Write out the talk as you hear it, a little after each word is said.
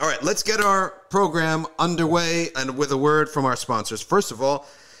right, let's get our program underway and with a word from our sponsors. First of all,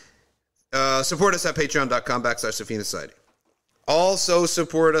 support us at patreon.com/Safina Society. Also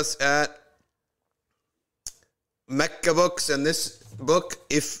support us at Mecca Books, and this book,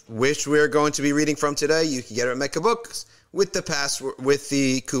 which we're going to be reading from today, you can get it at Mecca Books with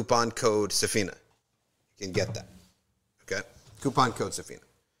the coupon code Safina. You can get that. Okay? Coupon code Safina.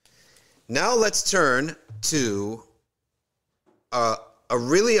 Now let's turn to a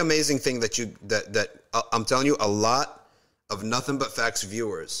really amazing thing that I'm telling you, a lot of Nothing But Facts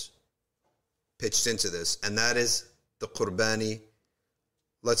viewers pitched into this, and that is the Qurbani.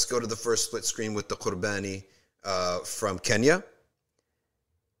 Let's go to the first split screen with the Qurbani from Kenya.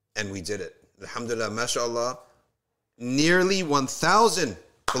 And we did it. Alhamdulillah, mashallah. Nearly 1,000,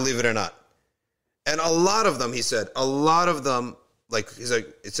 believe it or not. And a lot of them, he said,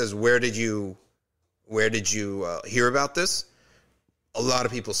 it says, where did you hear about this? A lot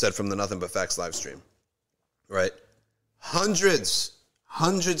of people said from the Nothing But Facts live stream, right? Hundreds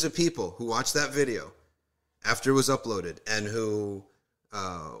of people who watched that video after it was uploaded and who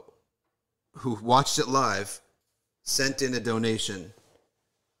watched it live sent in a donation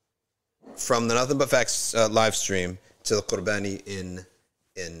from the Nothing But Facts live stream to the Qurbani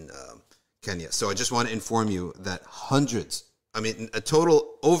in Kenya. So I just want to inform you that a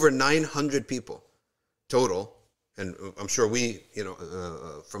total over 900 people total, and I'm sure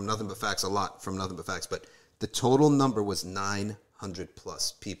from Nothing But Facts, a lot from Nothing But Facts, but the total number was 900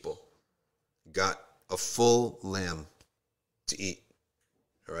 plus people got a full lamb to eat,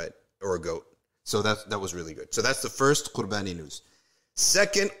 all right, or a goat. So that was really good. So that's the first Qurbani news.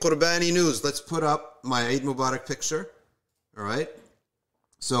 Second Qurbani news. Let's put up my Eid Mubarak picture. All right.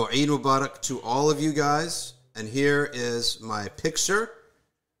 So Eid Mubarak to all of you guys. And here is my picture.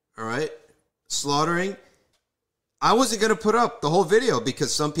 All right. Slaughtering. I wasn't going to put up the whole video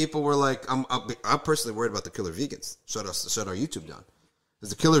because some people were like, I'm personally worried about the killer vegans. Shut our YouTube down. Because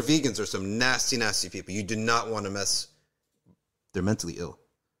the killer vegans are some nasty, nasty people. You do not want to mess. They're mentally ill.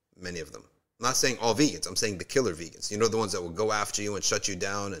 Many of them. I'm not saying all vegans. I'm saying the killer vegans. You know, the ones that will go after you and shut you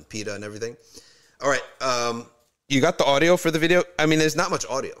down and PETA and everything. All right. You got the audio for the video? I mean, there's not much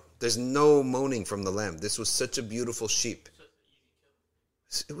audio. There's no moaning from the lamb. This was such a beautiful sheep.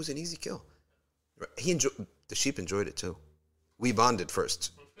 It was an easy kill. The sheep enjoyed it too. We bonded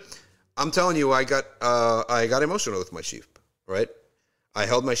first. I'm telling you, I got emotional with my sheep, right? I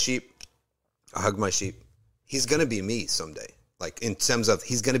held my sheep. I hugged my sheep. He's going to be me someday. Like in terms of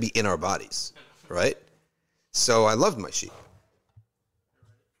he's going to be in our bodies, right? So I loved my sheep.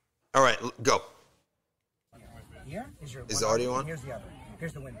 All right, go. Here is the audio on? Here's the other.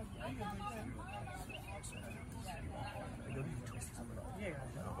 Here's the window.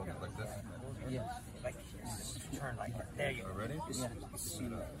 Like this? Yeah. Like turn like that. There you go. Ready? Yeah.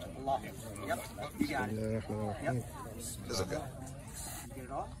 Lock it. Yep. You got it. Yep. It's okay. Get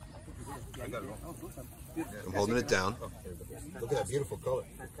it off? I got it all. I'm holding it down. Look at that beautiful color.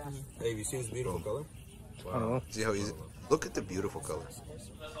 Hey, have you seen this beautiful color? Wow. See how easy? Look at the beautiful color.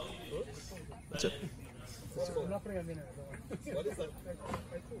 What's it?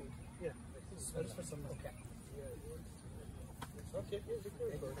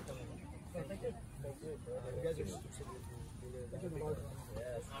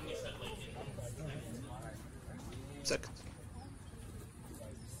 Seconds.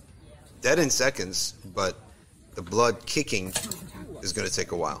 Dead in seconds, but the blood kicking is going to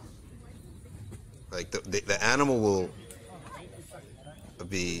take a while. Like the animal will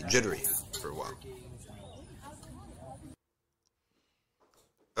be jittery for a while.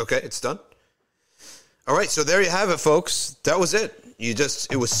 Okay, it's done. All right, so there you have it, folks. That was it.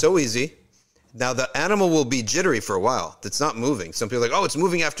 It was so easy. Now the animal will be jittery for a while. It's not moving. Some people are like, oh, it's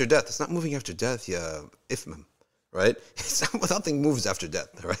moving after death. It's not moving after death, yeah, ifmam, right? Nothing moves after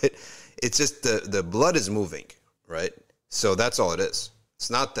death, right? It's just the blood is moving, right? So that's all it is. It's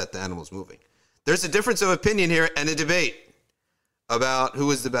not that the animal's moving. There's a difference of opinion here and a debate about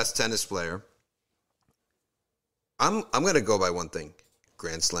who is the best tennis player. I'm going to go by one thing.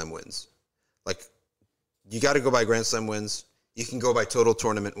 Grand Slam wins. Like, you got to go by Grand Slam wins. You can go by total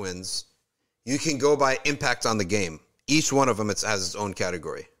tournament wins. You can go by impact on the game. Each one of them has its own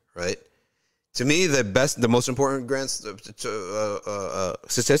category, right? To me, the most important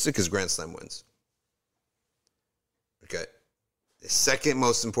statistic is Grand Slam wins. Okay. The second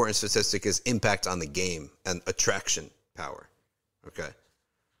most important statistic is impact on the game and attraction power. Okay.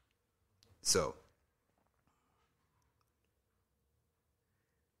 So,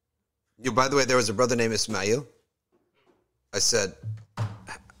 by the way, there was a brother named Ismail. I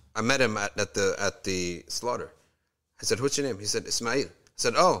met him at the slaughter. I said, what's your name? He said, Ismail. I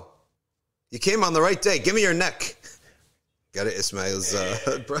said, oh, You came on the right day. Give me your neck. Got it, Ismail's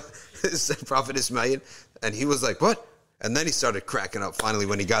Prophet Ismail. And he was like, what? And then he started cracking up finally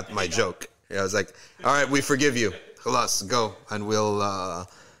when he got my joke. Yeah, I was like, all right, we forgive you. Khalas, go. And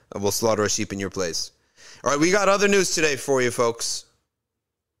we'll slaughter a sheep in your place. All right, we got other news today for you, folks.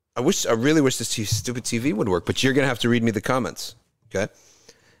 I really wish this stupid TV would work, but you're going to have to read me the comments. Okay?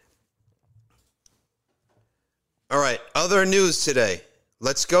 All right, other news today.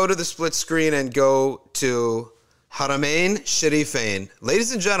 Let's go to the split screen and go to Haramain Sharifain.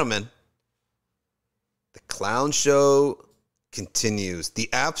 Ladies and gentlemen, the clown show continues. The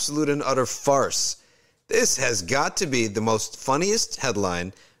absolute and utter farce. This has got to be the most funniest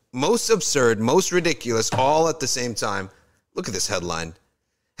headline, most absurd, most ridiculous, all at the same time. Look at this headline.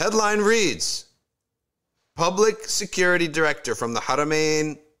 Headline reads, Public Security Director from the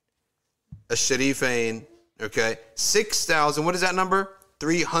Haramain Sharifain, okay, 6,000, what is that number?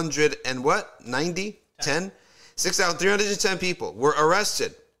 300 and what? 90? 10? 6,310 people were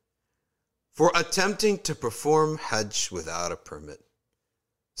arrested for attempting to perform Hajj without a permit.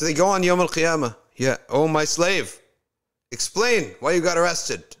 So they go on Yom al-Qiyamah. Yeah, oh my slave, explain why you got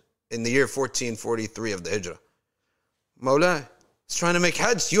arrested in the year 1443 of the Hijrah. Mawla, it's trying to make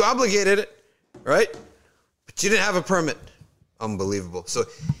Hajj. You obligated it, right? But you didn't have a permit. Unbelievable. So,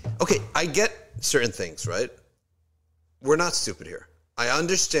 okay, I get certain things, right? We're not stupid here. I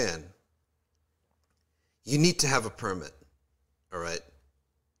understand you need to have a permit, all right?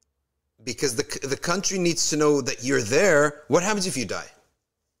 Because the country needs to know that you're there. What happens if you die?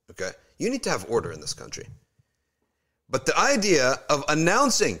 Okay? You need to have order in this country. But the idea of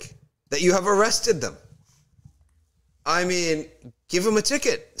announcing that you have arrested them, I mean, give them a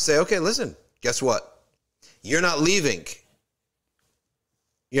ticket. Say, okay, listen, guess what? You're not leaving.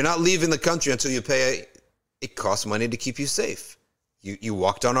 You're not leaving the country until you pay. It costs money to keep you safe. You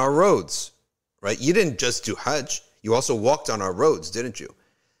walked on our roads, right? You didn't just do Hajj. You also walked on our roads, didn't you?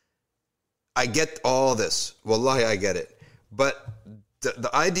 I get all this. Wallahi, I get it. But the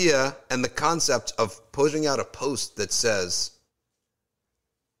idea and the concept of putting out a post that says,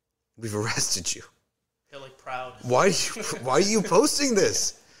 we've arrested you. Feel like proud. Why are you posting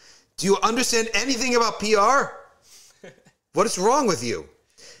this? Do you understand anything about PR? What is wrong with you?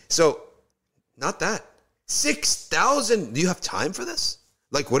 So, not that. 6,000. Do you have time for this?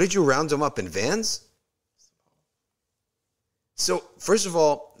 Like, what did you round them up in vans? So, first of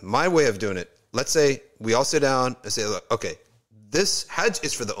all, my way of doing it, let's say we all sit down and say, look, okay, this Hajj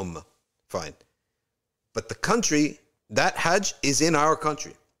is for the Ummah. Fine. But the country, that Hajj is in our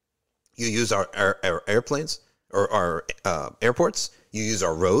country. You use our airplanes or our airports. You use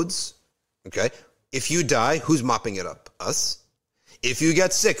our roads. Okay? If you die, who's mopping it up? Us. If you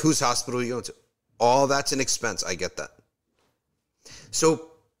get sick, whose hospital are you going to? All that's an expense. I get that.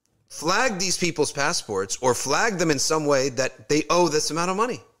 So flag these people's passports or flag them in some way that they owe this amount of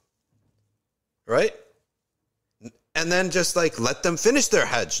money. Right? And then just like let them finish their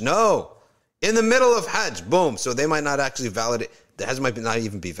Hajj. No. In the middle of Hajj, boom. So they might not actually validate. The Hajj might not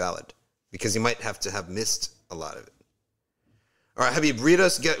even be valid because you might have to have missed a lot of it. All right, Habib, read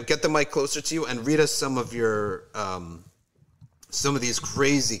us, get the mic closer to you and read us some of your, some of these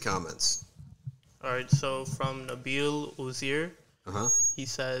crazy comments. All right, so from Nabil Uzair, he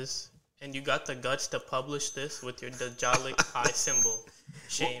says, and you got the guts to publish this with your Dajjalic eye symbol.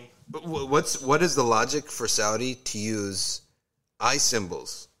 Shame. What is the logic for Saudi to use eye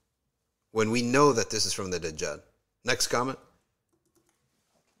symbols when we know that this is from the Dajjal? Next comment.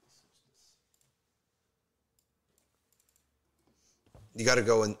 You got to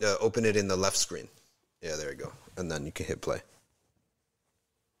go and open it in the left screen. Yeah, there you go. And then you can hit play.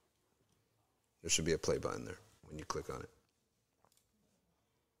 There should be a play button there when you click on it.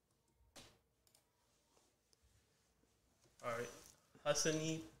 All right.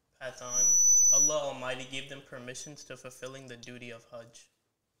 Hassani Pathan, Allah Almighty gave them permissions to fulfilling the duty of Hajj.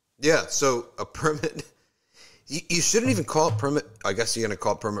 Yeah, so a permit, you shouldn't even call it permit. I guess you're going to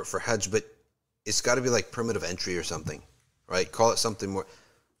call it permit for Hajj, but it's got to be like permit of entry or something, right? Call it something more.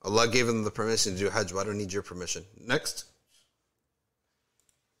 Allah gave them the permission to do Hajj. Why do I need your permission? Next.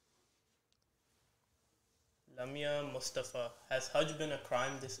 Lamia Mustafa, has Hajj been a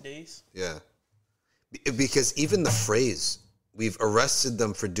crime these days? Yeah. Because even the phrase, we've arrested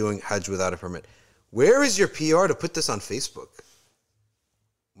them for doing Hajj without a permit. Where is your PR to put this on Facebook?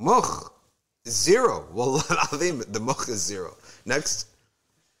 Mukh. Zero. Wallah al-azim, the mukh is zero. Next.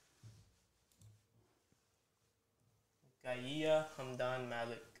 Gaiya Hamdan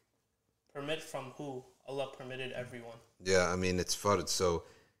Malik, permit from who? Allah permitted everyone. Yeah, I mean, it's fard. So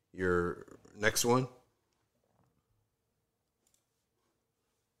your next one.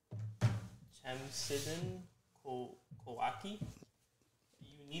 Shamsuddin Kowaki.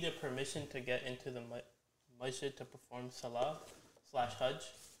 You need a permission to get into the masjid to perform salah / hajj.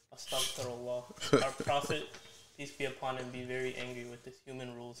 Astaghfirullah. Our Prophet, peace be upon him, be very angry with this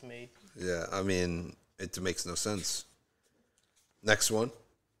human rules made. Yeah, I mean, it makes no sense. Next one.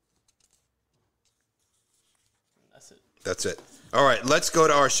 That's it. All right, let's go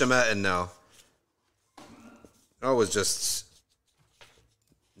to our Shama'in now. That was just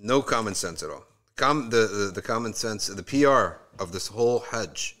no common sense at all. The common sense, the PR of this whole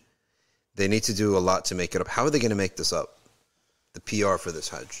Hajj, they need to do a lot to make it up. How are they going to make this up? The PR for this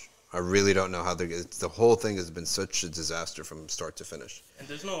Hajj. I really don't know how they're going to. The whole thing has been such a disaster from start to finish. And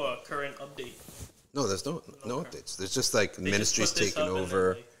there's no current update. No, there's no updates. There's just like ministries taking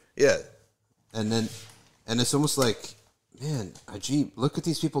over. Yeah. And it's almost like, man, Ajib, look at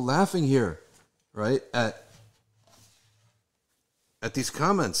these people laughing here, right? At these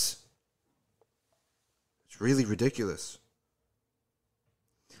comments. It's really ridiculous.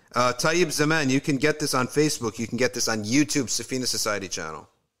 Tayyib Zaman, you can get this on Facebook. You can get this on YouTube, Safina Society channel.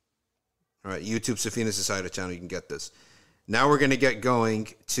 All right, YouTube, Safina Society channel, you can get this. Now we're going to get going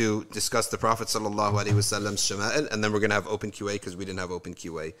to discuss the Prophet sallallahu alaihi wasallam's shama'il, and then we're going to have open QA because we didn't have open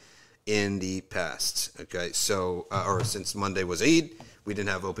QA in the past. Okay, so, or since Monday was Eid, we didn't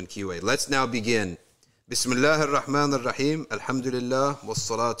have open QA. Let's now begin. Bismillah ar-Rahman ar-Rahim, alhamdulillah,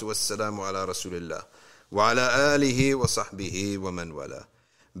 wassalatu wassalamu ala rasulillah, wa ala alihi wa sahbihi wa man wala.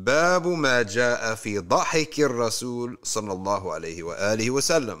 باب ما جاء في ضحك الرسول صلى الله عليه وآله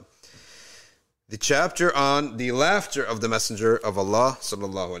وسلم. The chapter on the laughter of the Messenger of Allah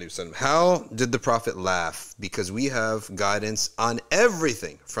sallallahu alaihi wasallam. How did the Prophet laugh? Because we have guidance on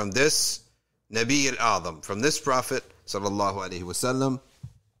everything from this Nabi al-Azam, from this Prophet sallallahu alaihi wasallam.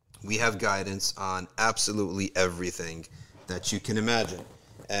 We have guidance on absolutely everything that you can imagine.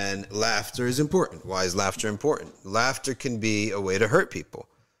 And laughter is important. Why is laughter important? Laughter can be a way to hurt people.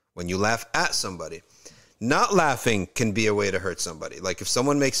 When you laugh at somebody. Not laughing can be a way to hurt somebody. Like if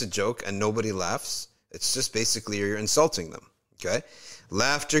someone makes a joke and nobody laughs, it's just basically you're insulting them. Okay?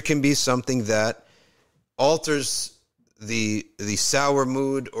 Laughter can be something that alters the sour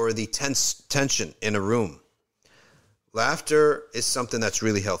mood or the tension in a room. Laughter is something that's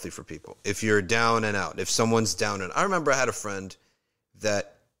really healthy for people. If you're down and out, if someone's down and out. I remember I had a friend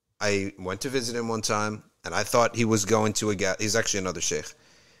that I went to visit him one time and I thought he was going to he's actually another sheikh.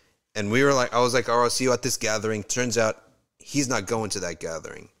 And I was like, oh, I'll see you at this gathering. Turns out he's not going to that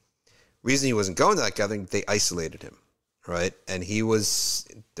gathering. Reason he wasn't going to that gathering, they isolated him, right? And there was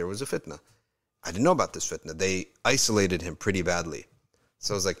a fitna. I didn't know about this fitna. They isolated him pretty badly.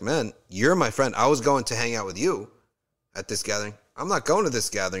 So I was like, man, you're my friend. I was going to hang out with you at this gathering. I'm not going to this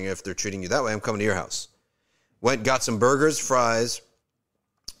gathering if they're treating you that way. I'm coming to your house. Went, got some burgers, fries,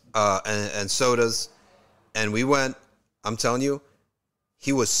 and sodas. And we went, I'm telling you,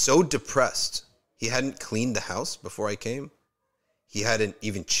 he was so depressed. He hadn't cleaned the house before I came. He hadn't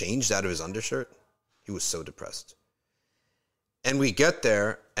even changed out of his undershirt. He was so depressed. And we get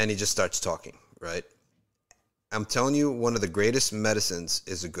there, and he just starts talking, right? I'm telling you, one of the greatest medicines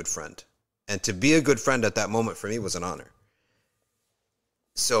is a good friend. And to be a good friend at that moment for me was an honor.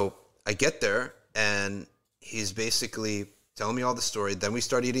 So I get there, and he's basically telling me all the story. Then we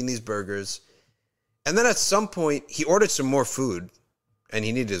start eating these burgers. And then at some point, he ordered some more food. And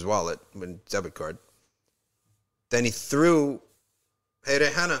he needed his wallet, debit card. Then he threw, hey,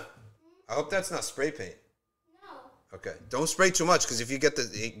 Rehana, I hope that's not spray paint. No. Okay. Don't spray too much, because if you get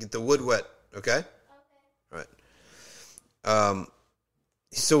the wood wet, okay? Okay. All right.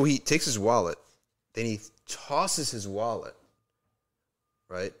 So he takes his wallet, then he tosses his wallet,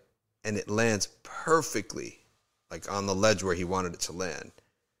 right? And it lands perfectly, like on the ledge where he wanted it to land.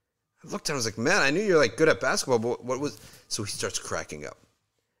 I looked at him, I was like, man, I knew you're like good at basketball, but what was... So he starts cracking up.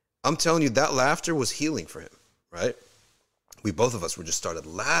 I'm telling you, that laughter was healing for him, right? Both of us just started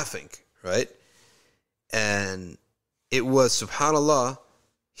laughing, right? And it was, subhanAllah,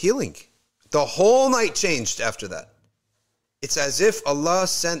 healing. The whole night changed after that. It's as if Allah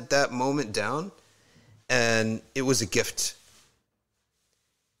sent that moment down and it was a gift.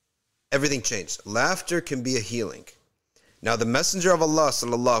 Everything changed. Laughter can be a healing. Now, the Messenger of Allah,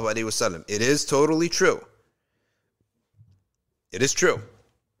 sallallahu alaihi wasallam, it is totally true. It is true.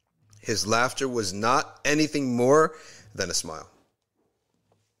 His laughter was not anything more than a smile.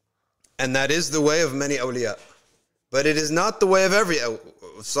 And that is the way of many awliya. But it is not the way of every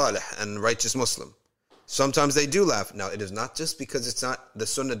salih and righteous Muslim. Sometimes they do laugh. Now, it is not just because it's not, the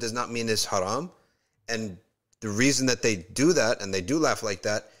sunnah does not mean it's haram. And the reason that they do that, and they do laugh like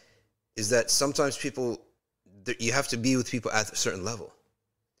that, is that sometimes people, you have to be with people at a certain level.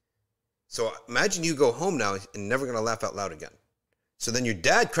 So imagine you go home now and never going to laugh out loud again. So then your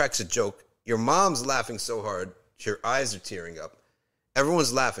dad cracks a joke. Your mom's laughing so hard. Your eyes are tearing up.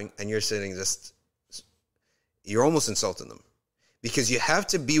 Everyone's laughing and you're sitting just, you're almost insulting them. Because you have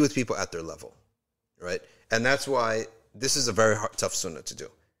to be with people at their level, right? And that's why this is a very hard, tough sunnah to do,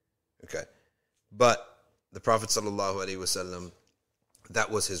 okay? But the Prophet ﷺ,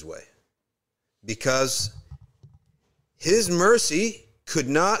 that was his way. Because his mercy could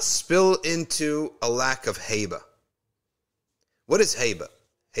not spill into a lack of haiba. What is haiba?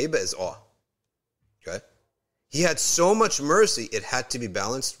 Haiba is awe, okay? He had so much mercy, it had to be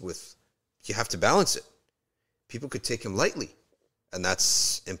balanced with, you have to balance it. People could take him lightly. And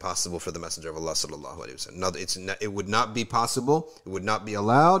that's impossible for the Messenger of Allah sallallahu alaihi wasallam. No, it would not be possible. It would not be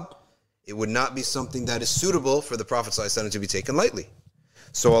allowed. It would not be something that is suitable for the Prophet sallallahu alaihi wasallam to be taken lightly.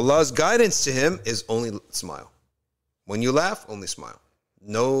 So Allah's guidance to him is only smile. When you laugh, only smile.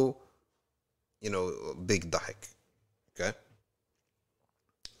 No, big dahik. Okay?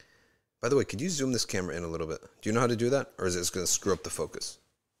 By the way, could you zoom this camera in a little bit? Do you know how to do that? Or is it going to screw up the focus?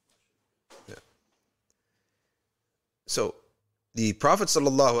 Yeah. So, the Prophet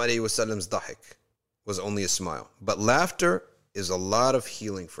ﷺ's dahik was only a smile. But laughter is a lot of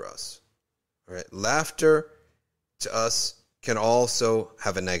healing for us. All right? Laughter to us can also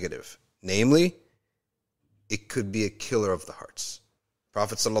have a negative. Namely, it could be a killer of the hearts.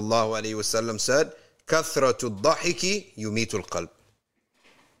 Prophet ﷺ said, كَثْرَةُ الضَّحِكِ يُمِيتُ الْقَلْبِ.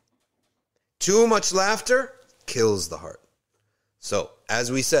 Too much laughter kills the heart. So, as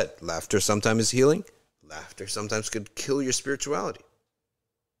we said, laughter sometimes is healing. Laughter sometimes could kill your spirituality.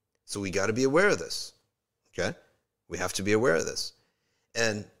 So we got to be aware of this. Okay? We have to be aware of this.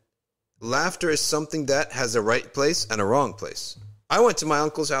 And laughter is something that has a right place and a wrong place. I went to my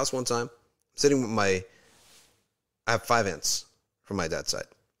uncle's house one time, sitting with I have 5 aunts from my dad's side.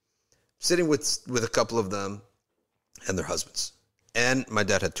 Sitting with a couple of them and their husbands. And my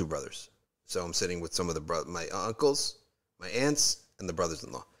dad had 2 brothers. So I'm sitting with some of my uncles, my aunts, and the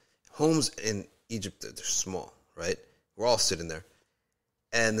brothers-in-law. Homes in Egypt, they're small, right? We're all sitting there.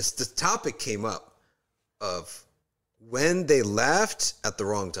 And the topic came up of when they laughed at the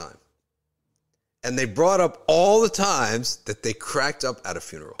wrong time. And they brought up all the times that they cracked up at a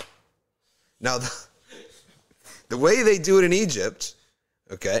funeral. Now, the way they do it in Egypt,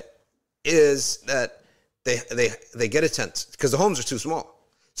 okay, is that they get a tent because the homes are too small.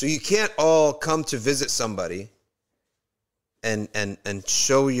 So you can't all come to visit somebody and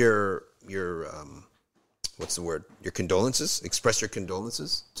show your what's the word? Your condolences. Express your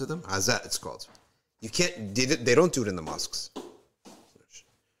condolences to them. Azat, it's called. You can't. They don't do it in the mosques.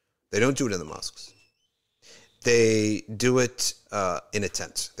 They don't do it in the mosques. They do it in a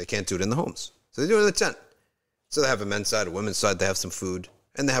tent. They can't do it in the homes. So they do it in the tent. So they have a men's side, a women's side. They have some food,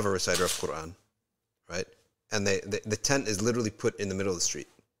 and they have a reciter of Quran, right? And the tent is literally put in the middle of the street.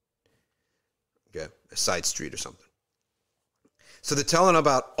 Okay, a side street or something. So they're telling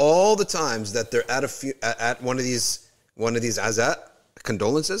about all the times that they're at one of these azat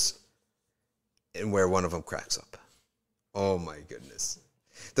condolences, and where one of them cracks up. Oh my goodness!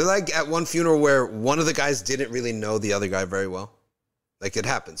 They're like at one funeral where one of the guys didn't really know the other guy very well. Like it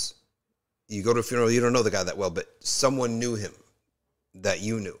happens. You go to a funeral, you don't know the guy that well, but someone knew him that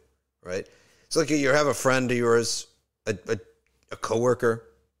you knew, right? It's like you have a friend of yours, a coworker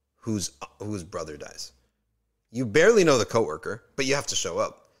whose brother dies. You barely know the coworker, but you have to show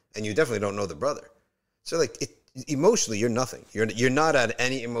up, and you definitely don't know the brother. So, emotionally, you're nothing. You're not at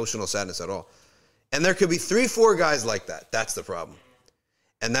any emotional sadness at all. And there could be 3-4 guys like that. That's the problem.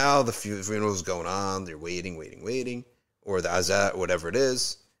 And now the funeral's going on. They're waiting, or the azat, whatever it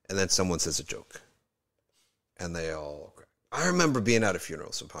is, and then someone says a joke, and they all crack. I remember being at a funeral,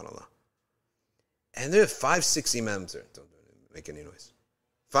 subhanAllah, and there are 5-6 imams there. Don't make any noise.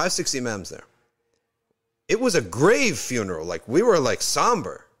 5-6 imams there. It was a grave funeral. Like, we were like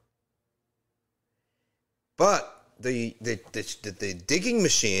somber. But the digging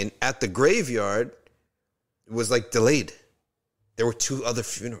machine at the graveyard was like delayed. There were 2 other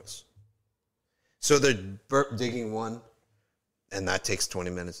funerals. So they're digging one, and that takes 20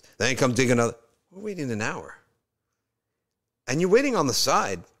 minutes. Then you come dig another. We're waiting an hour. And you're waiting on the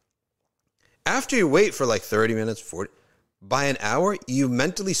side. After you wait for like 30 minutes, 40, by an hour, you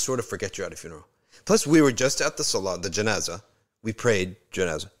mentally sort of forget you're at a funeral. Plus, we were just at the salah, the janazah. We prayed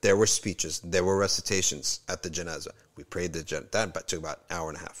janazah. There were speeches. There were recitations at the janazah. We prayed the janazah. That took about an hour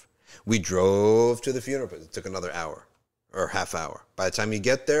and a half. We drove to the funeral, but it took another hour or half hour. By the time you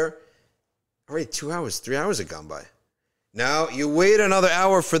get there, already 2 hours, 3 hours had gone by. Now, you wait another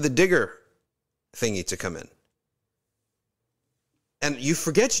hour for the digger thingy to come in. And you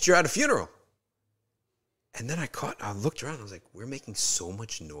forget that you're at a funeral. And then I looked around. I was like, we're making so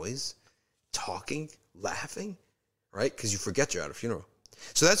much noise, talking, laughing, right? Because you forget you're at a funeral.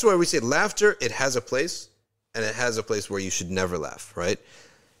 So that's why we say laughter, it has a place, and it has a place where you should never laugh, right?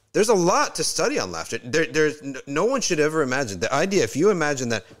 There's a lot to study on laughter. No one should ever imagine. The idea, if you imagine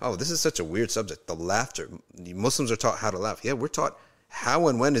that, oh, this is such a weird subject, the laughter. Muslims are taught how to laugh. Yeah, we're taught how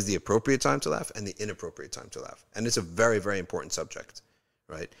and when is the appropriate time to laugh and the inappropriate time to laugh. And it's a very, very important subject,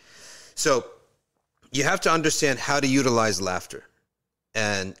 right? So you have to understand how to utilize laughter.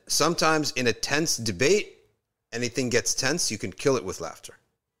 And sometimes in a tense debate, anything gets tense, you can kill it with laughter.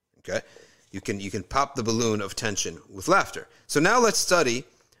 Okay? You can pop the balloon of tension with laughter. So now let's study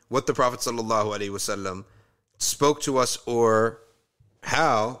what the Prophet ﷺ spoke to us, or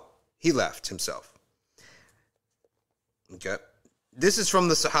how he laughed himself. Okay? This is from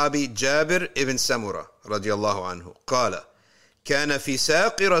the Sahabi Jabir ibn Samura radiyallahu anhu. قال كان في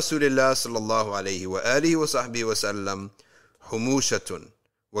ساق رسول الله صلى الله عليه وآله وصحبه وسلم حموشة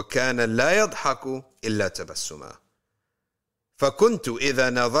وكان لا يضحك إلا تبسما فكنت إذا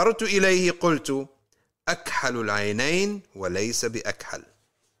نظرت إليه قلت أكحل العينين وليس بأكحل.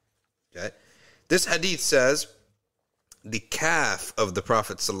 Okay? This hadith says the calf of the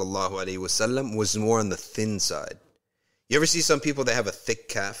Prophet sallallahu alaihi wasallam was more on the thin side. You ever see some people that have a thick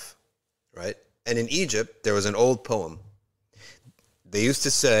calf, right? And in Egypt, there was an old poem. They used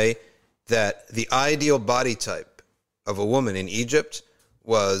to say that the ideal body type of a woman in Egypt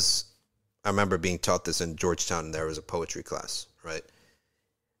was, I remember being taught this in Georgetown, and there was a poetry class, right?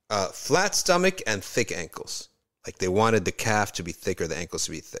 Flat stomach and thick ankles. Like they wanted the calf to be thicker, the ankles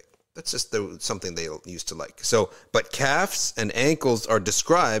to be thick. That's just something they used to like. So, but calves and ankles are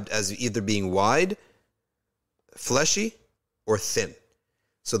described as either being wide, fleshy, or thin.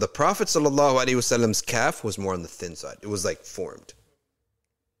 So the Prophet ﷺ's calf was more on the thin side. It was like formed,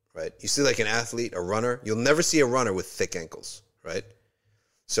 right? You see like an athlete, a runner. You'll never see a runner with thick ankles, right?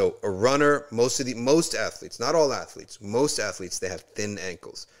 So a runner, most athletes, not all athletes, most athletes, they have thin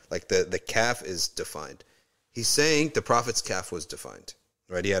ankles. Like the calf is defined. He's saying the Prophet's calf was defined,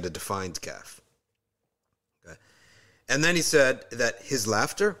 right? He had a defined calf. Okay? And then he said that his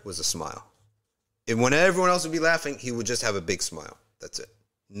laughter was a smile. And when everyone else would be laughing, he would just have a big smile. That's it.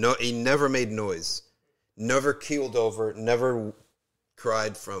 No, he never made noise, never keeled over, never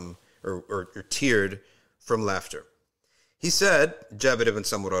cried from or teared from laughter. He said, Jabir ibn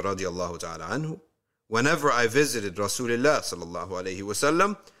Samura radiallahu ta'ala anhu, whenever I visited Rasulullah sallallahu alayhi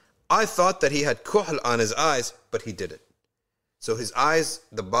wasallam, I thought that he had kuhl on his eyes, but he didn't. So his eyes,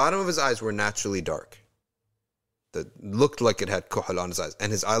 the bottom of his eyes were naturally dark. That looked like it had kuhl on his eyes.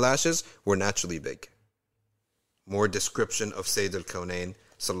 And his eyelashes were naturally big. More description of Sayyid al-Kawnayn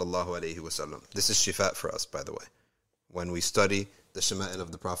sallallahu alayhi wasallam. This is shifa for us, by the way. When we study the shama'il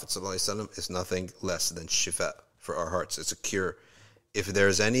of the Prophet sallallahu alayhi wasallam, it's nothing less than shifa for our hearts. It's a cure. If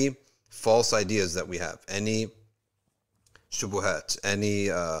there's any false ideas that we have, any shubuhat, any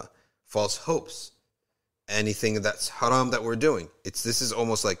false hopes, anything that's haram that we're doing, this is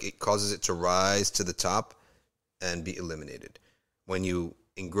almost like it causes it to rise to the top and be eliminated when you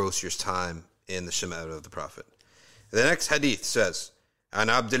engross your time in the shama'il of the Prophet. The next hadith says, عن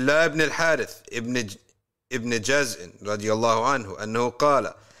عبد الله بن الحارث ابن جزء رضي الله عنه أنه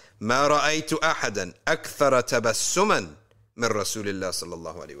قال ما رأيت أحدا أكثر تبسما من رسول الله صلى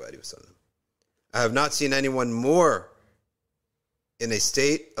الله عليه وآله وسلم. I have not seen anyone more in a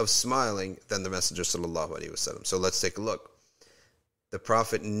state of smiling than the Messenger sallallahu alaihi wasallam. So let's take a look. The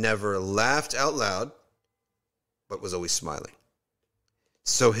Prophet never laughed out loud, but was always smiling.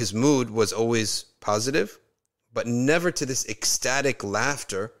 So his mood was always positive, but never to this ecstatic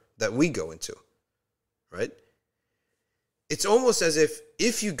laughter that we go into, right? It's almost as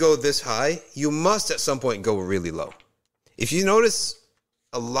if you go this high, you must at some point go really low. If you notice,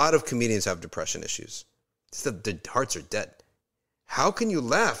 a lot of comedians have depression issues. It's that their hearts are dead. How can you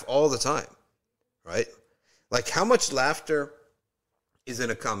laugh all the time, right? Like how much laughter is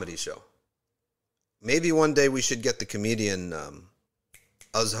in a comedy show? Maybe one day we should get the comedian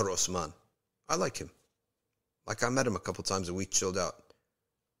Azhar Osman. I like him. Like I met him a couple times a week, chilled out.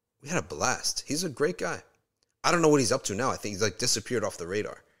 We had a blast. He's a great guy. I don't know what he's up to now. I think he's like disappeared off the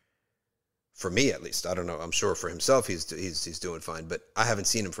radar. For me, at least. I don't know. I'm sure for himself he's doing fine, but I haven't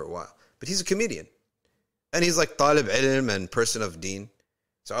seen him for a while. But he's a comedian. And he's like talib ilm and person of deen.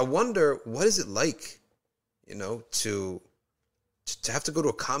 So I wonder, what is it like, to have to go to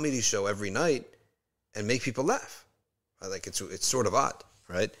a comedy show every night and make people laugh? Like it's sort of odd,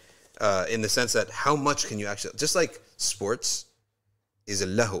 right? In the sense that how much can you actually, just like sports is a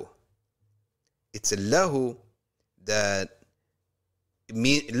lahu. It's a lahu that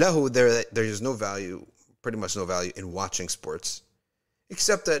lahu, there is no value, pretty much no value in watching sports,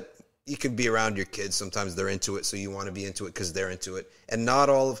 except that you can be around your kids. Sometimes they're into it, so you want to be into it because they're into it. And not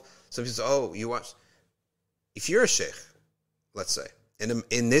all of, some people say, oh, you watch. If you're a sheikh, let's say,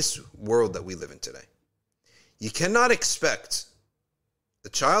 in this world that we live in today, you cannot expect the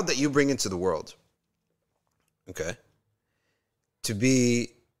child that you bring into the world, okay, to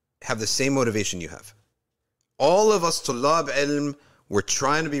have the same motivation you have. All of us tulab ilm, we're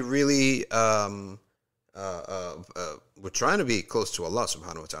trying to be really, we're trying to be close to Allah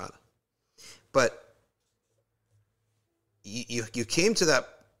subhanahu wa ta'ala. But you came to that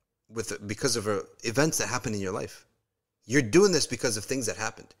because of events that happened in your life. You're doing this because of things that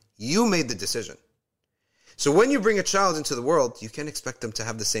happened. You made the decision. So when you bring a child into the world, you can't expect them to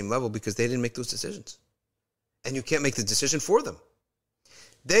have the same level because they didn't make those decisions. And you can't make the decision for them.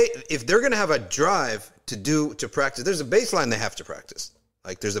 If they're going to have a drive to practice, there's a baseline they have to practice.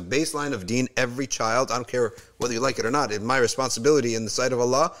 Like there's a baseline of deen. Every child, I don't care whether you like it or not, it's my responsibility in the sight of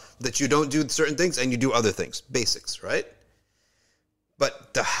Allah that you don't do certain things and you do other things. Basics, right?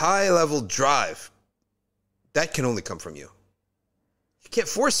 But the high level drive, that can only come from you. You can't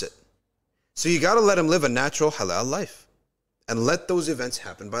force it. So you got to let them live a natural halal life and let those events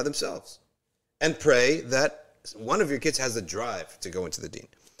happen by themselves and pray that one of your kids has the drive to go into the deen.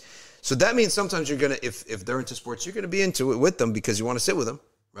 So that means sometimes you're going to, if they're into sports, you're going to be into it with them because you want to sit with them,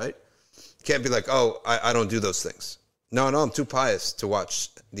 right? You can't be like, oh, I don't do those things. No, I'm too pious to watch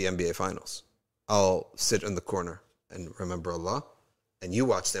the NBA finals. I'll sit in the corner and remember Allah, and you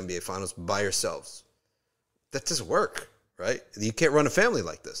watch the NBA finals by yourselves. That doesn't work, right? You can't run a family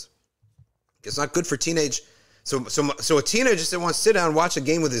like this. It's not good for teenage. So a teenager that wants to sit down and watch a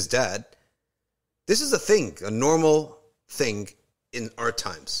game with his dad, this is a thing, a normal thing in our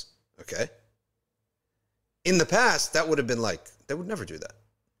times, okay? In the past, that would have been like, they would never do that.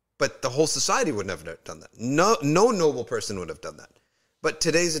 But the whole society would never have done that. No noble person would have done that. But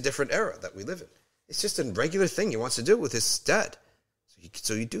today's a different era that we live in. It's just a regular thing he wants to do with his dad.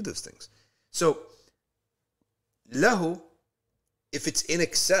 So you do those things. So, lahu, if it's in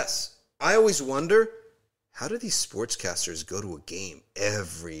excess, I always wonder, how do these sportscasters go to a game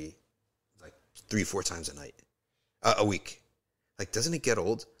every 3-4 times a week? Like, doesn't it get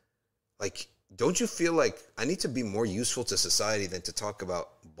old? Like, don't you feel like I need to be more useful to society than to talk about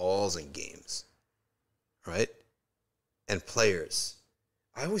balls and games, right? And players.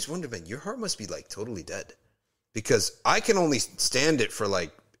 I always wonder, man, your heart must be like totally dead because I can only stand it for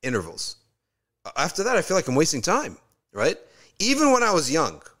like intervals. After that, I feel like I'm wasting time, right? Even when I was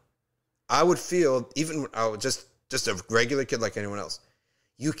young, I would feel, even when I was just a regular kid like anyone else,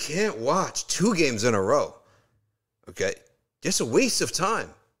 you can't watch 2 games in a row, okay? Just a waste of time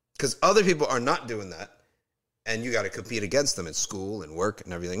because other people are not doing that, and you got to compete against them in school and work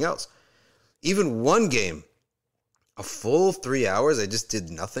and everything else. Even one game, a full 3 hours, I just did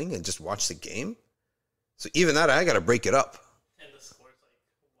nothing and just watched the game. So even that, I got to break it up. And the score's like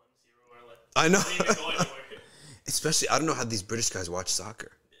 1-0 or like, I know. Didn't even go anywhere. Especially, I don't know how these British guys watch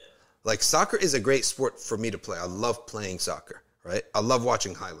soccer. Like, soccer is a great sport for me to play. I love playing soccer, right? I love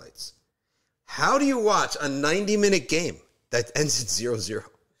watching highlights. How do you watch a 90-minute game that ends at 0-0?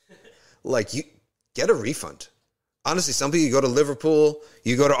 Like, you get a refund. Honestly, some people, you go to Liverpool,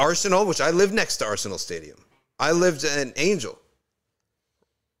 you go to Arsenal, which I live next to Arsenal Stadium. I lived in Angel.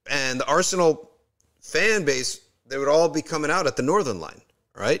 And the Arsenal fan base, they would all be coming out at the Northern Line,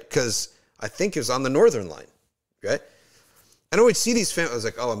 right? Because I think it was on the Northern Line, okay? And I would see these fans, I was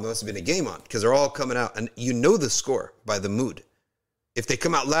like, oh, it must have been a game on, because they're all coming out. And you know the score by the mood. If they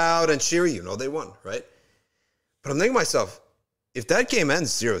come out loud and cheery, you know they won, right? But I'm thinking to myself, if that game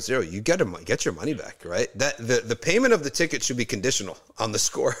ends 0-0, you get your money back, right? That the payment of the ticket should be conditional on the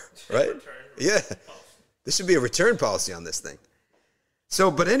score, right? Yeah. There should be a return policy on this thing. So,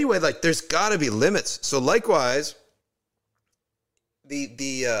 but anyway, like, there's got to be limits. So likewise,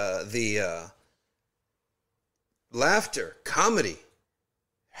 the laughter, comedy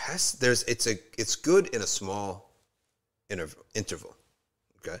it's good in a small interval,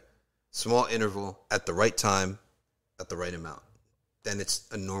 okay? Small interval at the right time, at the right amount. Then it's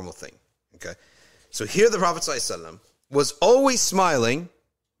a normal thing, okay? So here the Prophet ﷺ was always smiling,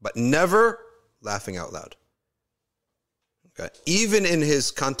 but never laughing out loud, okay? Even in his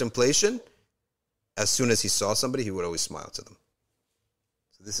contemplation, as soon as he saw somebody, he would always smile to them.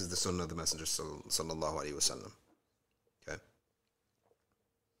 So this is the sunnah of the Messenger sallallahu alaihi wasallam. Okay.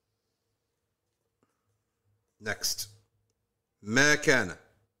 Next, ما كان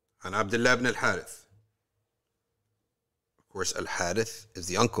عن عبد الله بن الحارث. Of course, Al-Harith is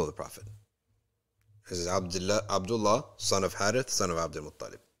the uncle of the Prophet. This is Abdullah, son of Harith, son of Abdul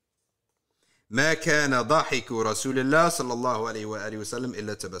Muttalib. ما كان ضحك رسول الله صلى الله عليه وآله وسلم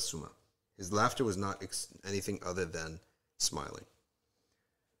إلا تبسما. His laughter was not anything other than smiling.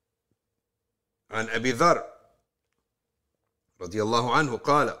 عن أبي ذر رضي الله عنه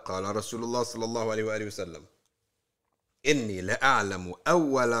قال قال رسول الله صلى الله عليه وآله وسلم إني لأعلم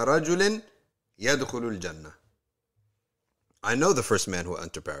أول رجل يدخل الجنة. I know the first man who will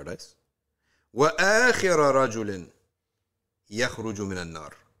enter paradise. وآخر رجل يخرج من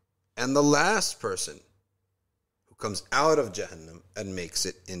النار. And the last person who comes out of Jahannam and makes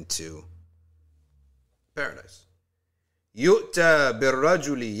it into paradise. يؤتى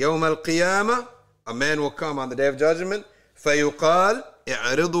بالرجل يوم القيامة. A man will come on the day of judgment. فيقال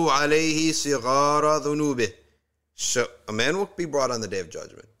اعرضوا عليه صغار ذنوبه. So a man will be brought on the day of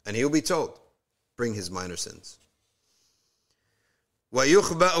judgment, and he will be told, bring his minor sins.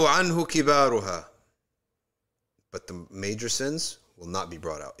 ويخبأ عنه كبارها. But the major sins will not be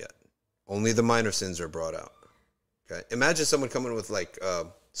brought out yet. Only the minor sins are brought out. Okay. Imagine someone coming with like a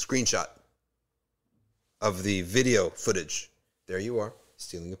screenshot of the video footage. There you are,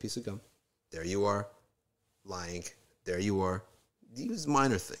 stealing a piece of gum. There you are, lying. There you are. These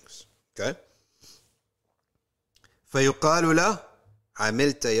minor things. Okay. فيقال له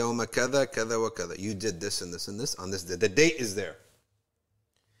عملت يوم كذا كذا وكذا. You did this and this and this on this day. The date is there.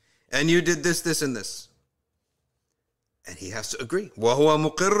 And you did this, this, and this. And he has to agree. وهو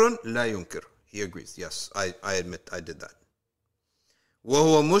مقر لا ينكر. He agrees. Yes, I admit I did that.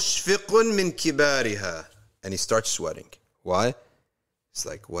 وهو مشفق من كبارها. And he starts sweating. Why? It's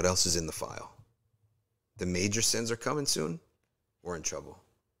like, what else is in the file? The major sins are coming soon. We're in trouble.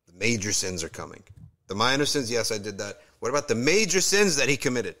 The major sins are coming. The minor sins, yes, I did that. What about the major sins that he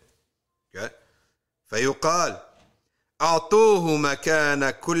committed? Okay? فيقال أعطوه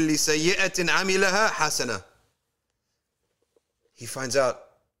مكان كل سيئة عملها حسنة. He finds out,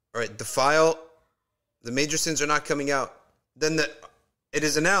 all right, the file, the major sins are not coming out. Then it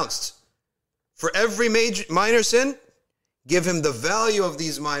is announced, for every minor sin, give him the value of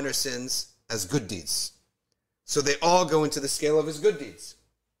these minor sins as good deeds. So they all go into the scale of his good deeds.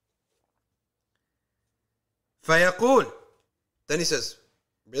 فيقول. Then he says,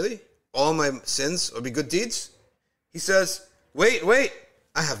 really? All my sins will be good deeds? He says, wait,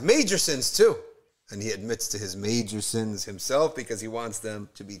 I have major sins too. And he admits to his major sins himself because he wants them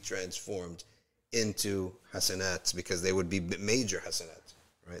to be transformed into hasanat, because they would be major hasanat,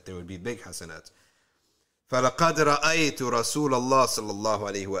 right? They would be big hasanat. فَلَقَدْ رَأَيْتُ رَسُولَ اللَّهِ صَلَّى اللَّهُ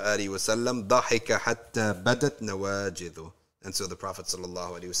عَلَيْهِ وَآلِهِ وَسَلَّمْ ضَحِكَ حَتَّى بَدَتْ نَوَاجِذُهُ. And so the Prophet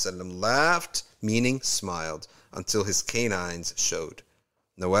sallallahu alaihi wasallam laughed, meaning smiled, until his canines showed.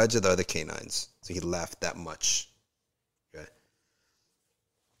 Nawajid are the canines. So he laughed that much. Okay.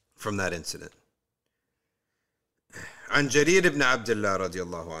 From that incident. عن جرير بن عبد الله رضي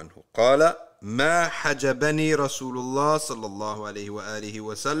الله عنه قال ما حجبني رسول الله صلى الله عليه وآله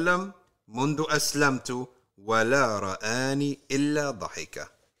وسلم منذ أسلمت ولا رآني إلا ضحك.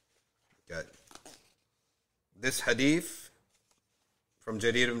 Okay. This hadith from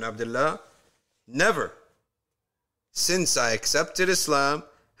Jarir ibn Abdullah, never since I accepted Islam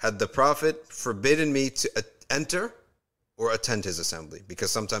had the Prophet forbidden me to enter or attend his assembly,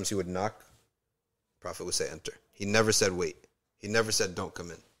 because sometimes he would knock, the Prophet would say enter. He never said wait. He never said don't come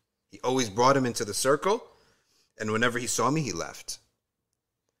in. He always brought him into the circle, and whenever he saw me, he laughed.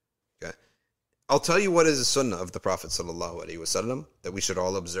 Okay. I'll tell you what is the sunnah of the Prophet sallallahu alaihi wasallam that we should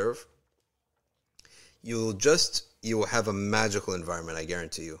all observe. You will have a magical environment, I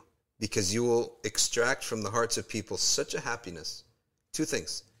guarantee you, because you will extract from the hearts of people such a happiness. Two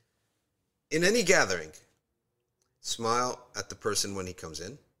things. In any gathering, smile at the person when he comes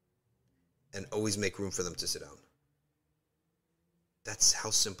in, and always make room for them to sit down. That's how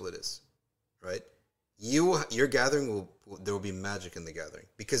simple it is, right? Your gathering there will be magic in the gathering,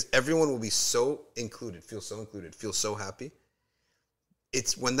 because everyone will be so included, feel so happy.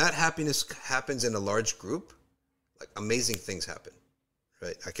 It's when that happiness happens in a large group, like amazing things happen,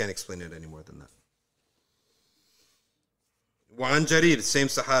 right? I can't explain it any more than that. وعن جرير, same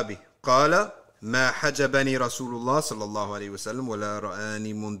صحابي, قال ما حجبني رسول الله صلى الله عليه وسلم ولا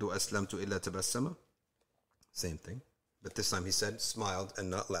رآني منذ أسلمت إلا تبسم. Same thing, but this time he said smiled and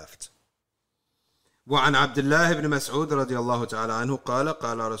not laughed. وعن عبد الله بن مسعود رضي الله تعالى عنه قال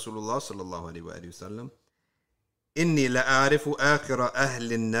قال رسول الله صلى الله عليه وآله وسلم إني لأعرف آخر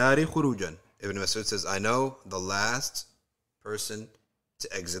أهل النار خروجا. Ibn Mas'ud says, I know the last person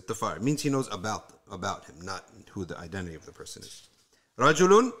to exit the fire. It means he knows about him, not who the identity of the person is.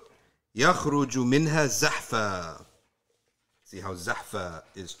 رجل يخرج منها زحفا. See how zahfa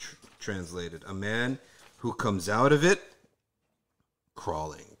is translated. A man who comes out of it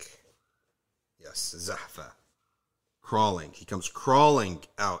crawling. Yes, zahfa. Crawling. He comes crawling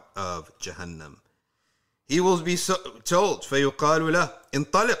out of Jahannam. He will be told, فَيُقَالُ لَهُ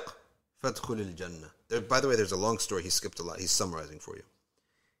انطَلِقْ فَادْخُلِ الْجَنَّةِ. By the way, there's a long story. He skipped a lot. He's summarizing for you.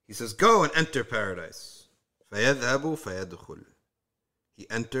 He says, go and enter paradise. فَيَذْهَبُ فَيَدْخُلُ. He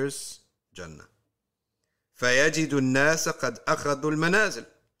enters Jannah. فَيَجِدُ النَّاسَ قَدْ أَخَذُوا الْمَنَازِلِ.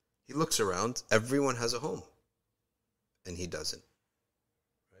 He looks around. Everyone has a home. And he doesn't.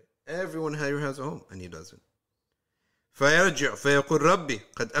 Right? Everyone here has a home. And he doesn't. فَيَرْجِعُ فَيَقُلْ رَبِّي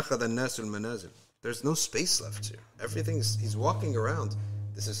قَدْ أَخَذَ النَّاسُ الْمَنَازِلِ. There's no space left here. Everything's, he's walking around.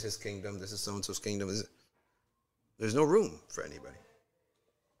 This is his kingdom. This is so-and-so's kingdom. There's no room for anybody.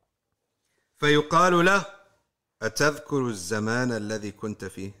 فَيُقَالُ لَهُ أَتَذْكُرُ الزَّمَانَ الَّذِي كُنْتَ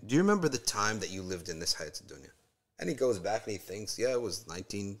فِيهِ. Do you remember the time that you lived in this hayat dunya? And he goes back and he thinks, yeah, it was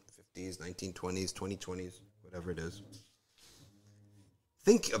 1950s, 1920s, 2020s, whatever it is.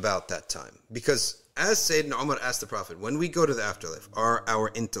 Think about that time. Because as Sayyidina Umar asked the Prophet, when we go to the afterlife, are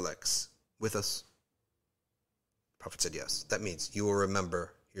our intellects with us? The Prophet said yes. That means you will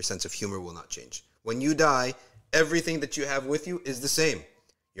remember, your sense of humor will not change. When you die, everything that you have with you is the same.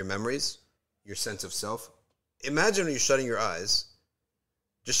 Your memories, your sense of self. Imagine when you're shutting your eyes.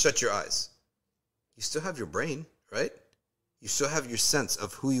 Just shut your eyes. You still have your brain, right? You still have your sense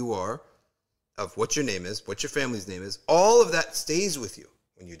of who you are, of what your name is, what your family's name is. All of that stays with you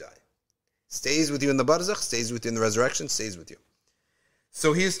when you die. Stays with you in the barzakh, stays with you in the resurrection, stays with you.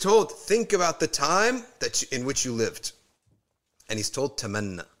 So he is told, think about the time in which you lived. And he's told,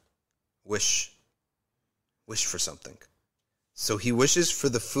 tamanna, wish. Wish for something. So he wishes for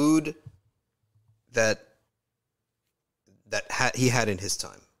the food that he had in his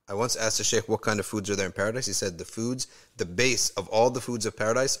time. I once asked the Shaykh, what kind of foods are there in paradise? He said, the base of all the foods of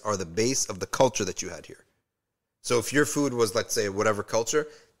paradise are the base of the culture that you had here. So if your food was, let's say, whatever culture,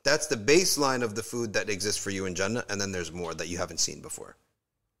 that's the baseline of the food that exists for you in Jannah, and then there's more that you haven't seen before.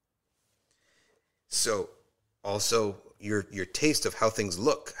 So also your taste of how things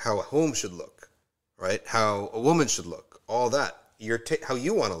look, how a home should look, right? How a woman should look, all that, how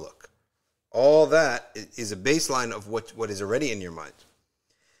you want to look. All that is a baseline of what is already in your mind.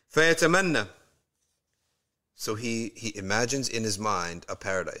 فَيَتَمَنَّى. So he imagines in his mind a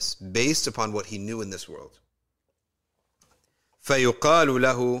paradise based upon what he knew in this world. فَيُقَالُ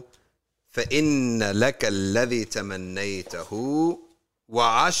لَهُ فَإِنَّ لَكَ الَّذِي تَمَنَّيْتَهُ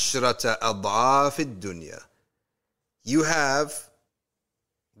وَعَشْرَةَ أَضْعَافِ الدُّنْيَا. You have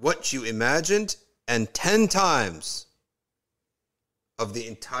what you imagined and 10 times of the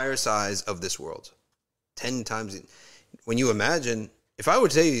entire size of this world. 10 times. When you imagine, if I would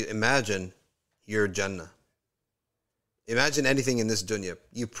tell you, imagine your Jannah. Imagine anything in this dunya.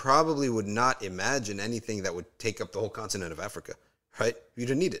 You probably would not imagine anything that would take up the whole continent of Africa, right? You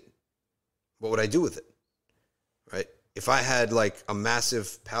don't need it. What would I do with it, right? If I had like a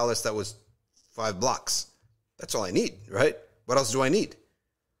massive palace that was 5 blocks, that's all I need, right? What else do I need?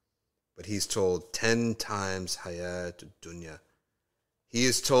 But he's told 10 times hayat dunya. He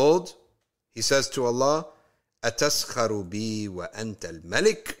is told, he says to Allah, أَتَسْخَرُ بِي وَأَنْتَ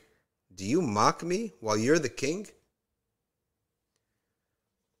الْمَلِكِ. Do you mock me while you're the king?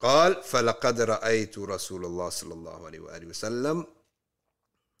 قال فلقد رأيت رسول الله صلى الله عليه وآله وسلم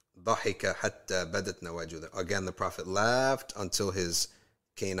ضحك حتى بدت نواجذه. Again, the Prophet laughed until his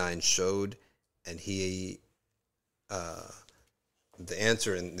canine showed, and he, the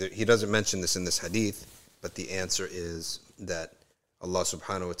answer, and he doesn't mention this in this hadith, but the answer is that Allah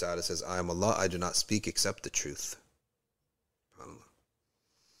subhanahu wa ta'ala says, I am Allah, I do not speak except the truth.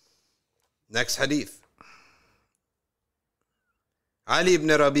 Next hadith. Ali ibn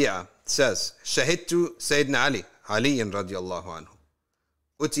Rabi'a says, Shahidtu Sayyidina Ali radiyallahu anhu.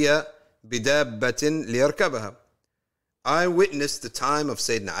 Utiya bidabbatin liyarkabaha. I witnessed the time of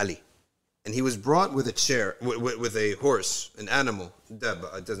Sayyidina Ali. And he was brought with a chair, with a horse, an animal.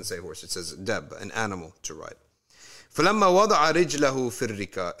 Dabba, it doesn't say horse, it says dabba, an animal to ride. فلما وضع رجله في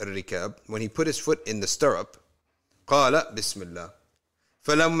الركاب, when he put his foot in the stirrup, قال بسم الله.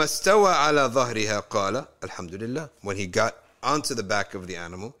 فلما استوى على ظهرها قال الحمد لله. When he got onto the back of the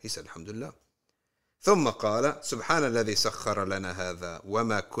animal, he said alhamdulillah. ثم قال سبحان الذي سخر لنا هذا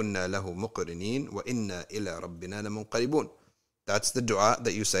وما كنا له مقرنين وإنا إلى ربنا لمنقلبون. That's the dua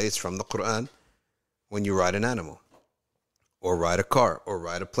that you say. It's from the Quran when you ride an animal, or ride a car, or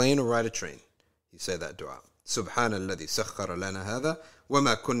ride a plane, or ride a train. You say that dua. سبحان الذي سخر لنا هذا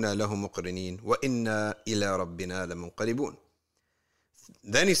وما كنا له مقرنين وإنا إلى ربنا لمنقلبون.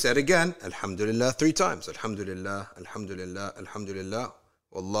 Then he said again, Alhamdulillah 3 times. Alhamdulillah, Alhamdulillah, Alhamdulillah.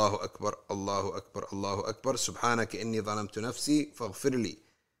 Allahu Akbar, Allahu Akbar, Allahu Akbar. Subhanaka inni zalamtu nafsi faghfir li.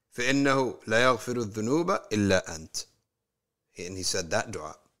 فإنه لا يغفر الذنوب إلا أنت. And he said that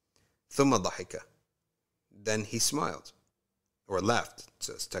dua. ثم ضحك. Then he smiled. Or laughed, it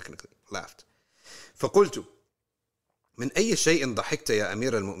says technically. Laughed. فقلت من أي شيء ضحكت يا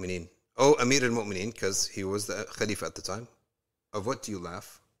أمير المؤمنين? Oh, Amir al-Mu'mineen, because he was the Khalifa at the time. Of what do you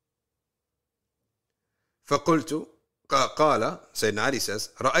laugh? فقلت قال Sayyidina Ali says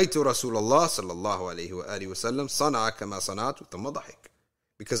رأيت رسول الله صلى الله عليه وآله وسلم صنع كما صنعت ثم ضحك.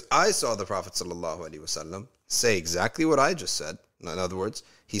 Because I saw the Prophet صلى الله عليه وسلم say exactly what I just said. In other words,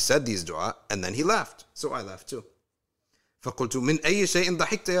 he said these dua and then he laughed. So I laughed too. فقلت من أي شيء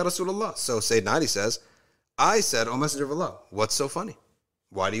ضحكت يا رسول الله? So Sayyidina Ali says, I said, O Messenger of Allah, what's so funny?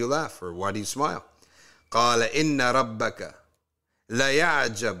 Why do you laugh or why do you smile? قال إن ربك لا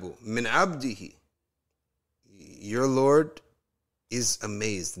يعجب من عبده. Your Lord is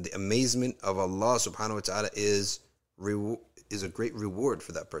amazed. The amazement of Allah subhanahu wa ta'ala is a great reward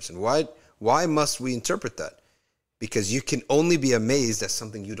for that person. Why must we interpret that? Because you can only be amazed at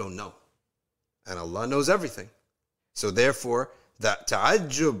something you don't know. And Allah knows everything. So therefore, that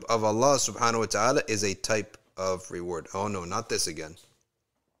ta'ajjub of Allah subhanahu wa ta'ala is a type of reward. Oh no, not this again.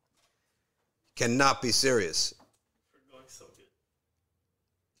 Cannot be serious. We're going so good.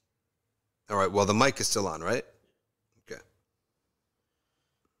 All right, well, the mic is still on, right? Okay.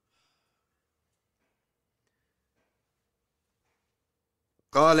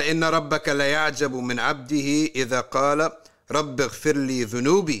 قال إن ربك لا يعجب من عبده إذا قال رب اغفر لي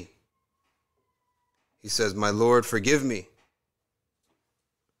ذنوبي. He says, my Lord, forgive me.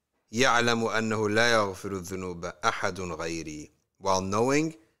 يعلم أنه لا يغفر الذنوب أحد غيري. While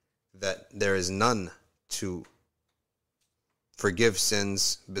knowing that there is none to forgive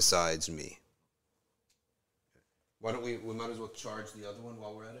sins besides me. Why don't we might as well charge the other one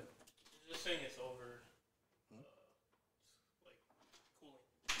while we're at it? Just saying it's over. Like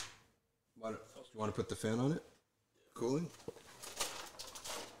cooling. You want to put the fan on it? Cooling?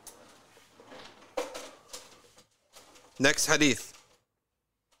 Next hadith.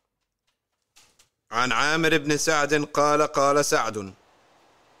 عن عامر بن سعد قال قال سعد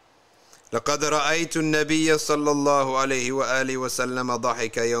لقد رأيت النبي صلى الله عليه وآله وسلم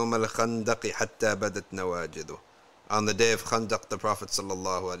ضحك يوم الخندق حتى بدت نواجذه. On the day of Khandaq, the Prophet صلى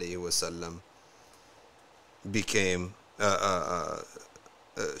الله عليه وسلم became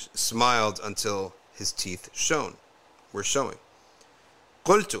smiled until his teeth were showing.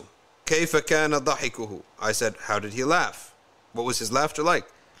 قلت كيف كان ضحكه? I said, how did he laugh? What was his laughter like?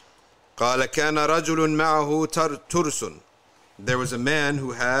 قال كان رجل معه ترس. There was a man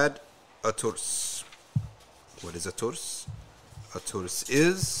who had a turs. What is a turs? A turs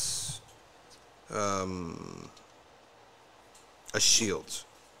is a shield.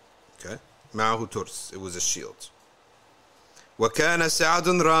 Okay? معه ترس. It was a shield. وكان سعد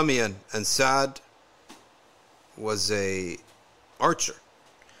راميا. And Sa'd was a archer.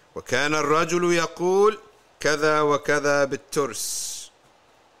 وكان الرجل يقول كذا وكذا بالترس.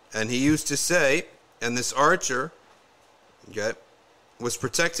 And he used to say, and this archer, okay, was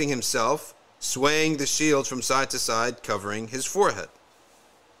protecting himself, swaying the shield from side to side, covering his forehead.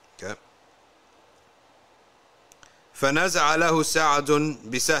 Okay. فنزع له سعد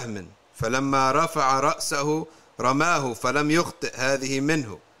بسهم فلما رفع رأسه رماه فلم يخطئ هذه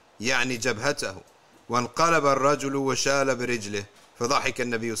منه يعني جبهته وانقلب الرجل وشال برجله فضحك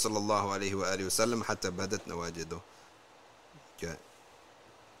النبي صلى الله عليه وآله وسلم حتى بدت نواجذه. Okay.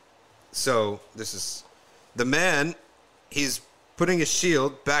 So this is the man, he's putting a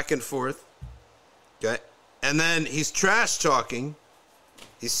shield back and forth, okay, and then he's trash talking,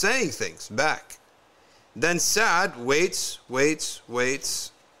 he's saying things back. Then Sa'd waits,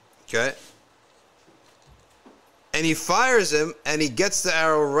 okay, and he fires him and he gets the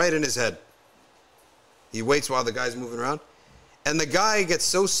arrow right in his head. He waits while the guy's moving around, and the guy gets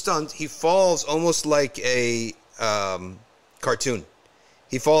so stunned he falls almost like a cartoon.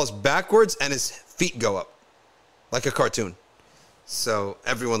 He falls backwards and his feet go up like a cartoon. So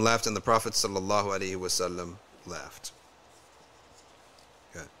everyone laughed and the Prophet sallallahu alaihi wasallam laughed.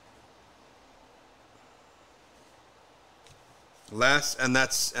 Okay. Last, and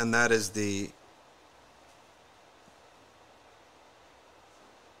that is the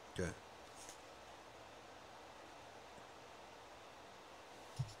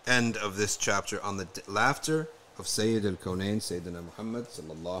end of this chapter on the laughter of Sayyid al-Kawnayn, Sayyidina Muhammad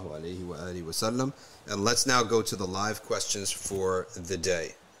sallallahu alayhi wa alihi wa sallam. And let's now go to the live questions for the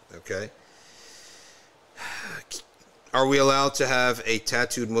day. Okay? Are we allowed to have a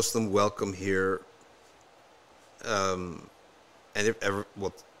tattooed Muslim welcome here? And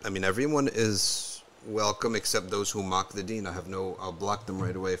everyone is welcome except those who mock the deen. I'll block them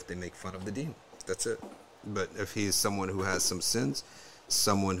right away if they make fun of the deen. That's it. But if he's someone who has some sins,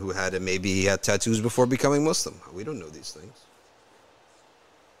 someone who maybe he had tattoos before becoming Muslim. We don't know these things.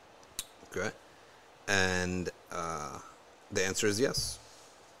 Okay. And the answer is yes.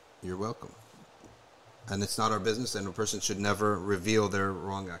 You're welcome. And it's not our business, and a person should never reveal their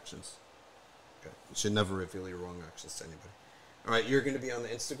wrong actions. Okay. You should never reveal your wrong actions to anybody. All right, you're going to be on the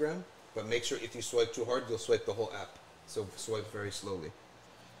Instagram, but make sure if you swipe too hard, you'll swipe the whole app. So swipe very slowly.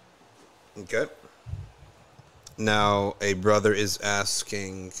 Okay. Now, a brother is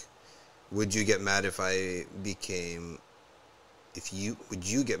asking, would you get mad if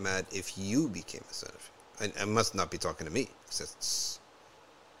you get mad if you became a Salafi? I must not be talking to me.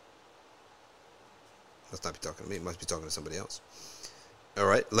 Must not be talking to me. Must be talking to somebody else. All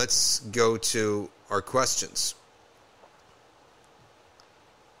right, let's go to our questions.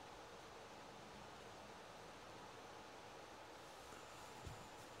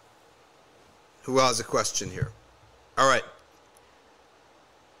 Who has a question here? All right.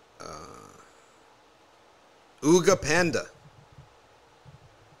 Uga Panda.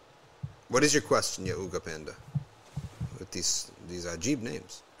 What is your question, ya Uga Panda? With these ajib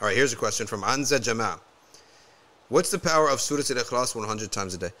names. All right, here's a question from Anza Jama'. What's the power of Surah Al-Ikhlas 100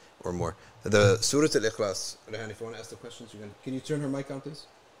 times a day or more? The Surah Al-Ikhlas. Rehan, if you want to ask the questions, can you turn her mic on, please?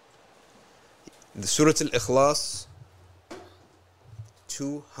 The Surah Al-Ikhlas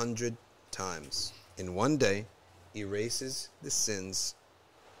 200 times in one day erases the sins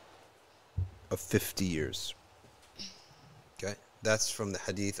of 50 years. Okay? That's from the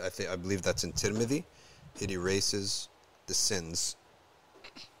hadith. I believe that's in Tirmidhi. It erases the sins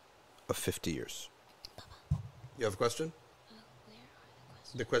of 50 years. You have a question? Where are the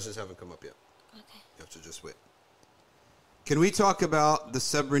questions? The questions haven't come up yet. Okay. You have to just wait. Can we talk about the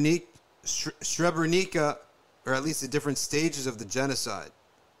Srebrenica, or at least the different stages of the genocide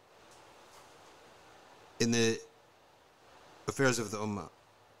in the affairs of the Ummah?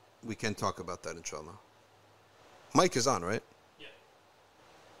 We can talk about that, inshallah. Mic is on, right? Yeah.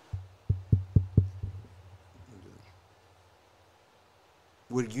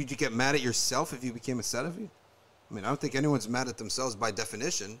 Would you get mad at yourself if you became a Salafi? I mean, I don't think anyone's mad at themselves by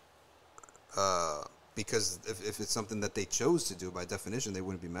definition, because if it's something that they chose to do, by definition, they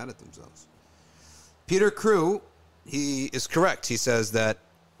wouldn't be mad at themselves. Peter Crew, he is correct. He says that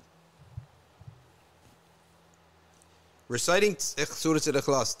reciting Surah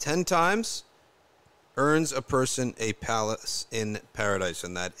Al-Ikhlas 10 times earns a person a palace in paradise,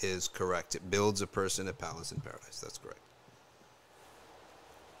 and that is correct. It builds a person a palace in paradise. That's correct.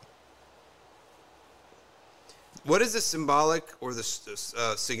 What is the symbolic or the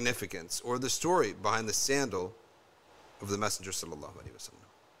significance or the story behind the sandal of the Messenger sallallahu alaihi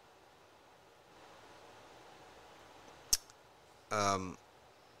wasallam?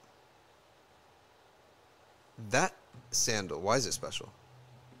 That sandal, why is it special?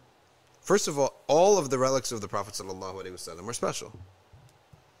 First of all of the relics of the Prophet sallallahu alaihi wasallam are special.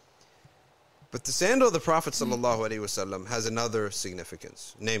 But the sandal of the Prophet sallallahu alaihi wasallam has another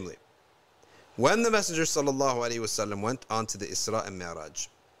significance, namely, when the Messenger sallallahu alaihi wasallam went on to the Isra and Mi'raj,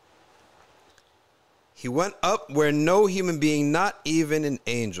 he went up where no human being, not even an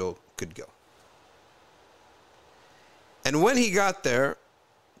angel, could go. And when he got there,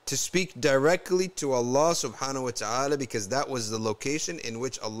 to speak directly to Allah subhanahu wa ta'ala, because that was the location in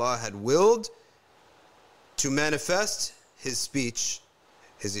which Allah had willed to manifest his speech,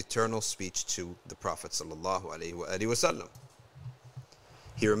 his eternal speech to the Prophet sallallahu alaihi wasallam.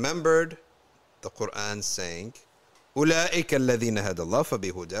 He remembered the Quran saying, أُولَٰئِكَ الَّذِينَ هَدَى اللَّهُ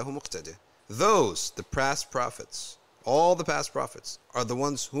فَبِهُدَاهُ مُقْتَدِهِ. Those, the past prophets, all the past prophets, are the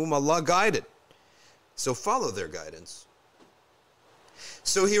ones whom Allah guided. So follow their guidance.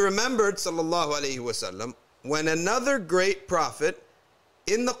 So he remembered, sallallahu alaihi wasallam, when another great prophet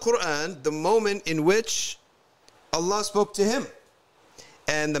in the Quran, the moment in which Allah spoke to him,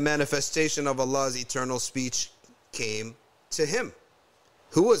 and the manifestation of Allah's eternal speech came to him.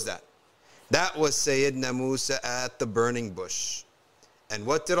 Who was that? That was Sayyidina Musa at the burning bush. And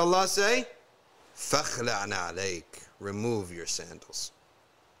what did Allah say? فَخْلَعْنَ عَلَيْكَ. Remove your sandals.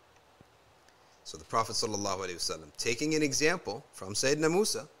 So the Prophet ﷺ, taking an example from Sayyidina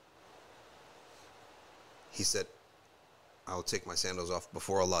Musa, he said, I'll take my sandals off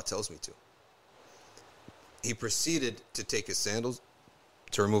before Allah tells me to. He proceeded to take his sandals,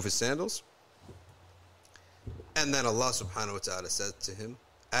 to remove his sandals. And then Allah subhanahu wa ta'ala said to him,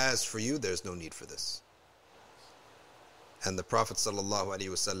 as for you, there's no need for this. And the Prophet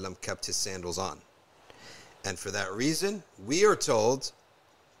ﷺ kept his sandals on. And for that reason, we are told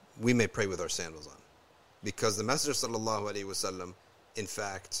we may pray with our sandals on. Because the Messenger ﷺ, in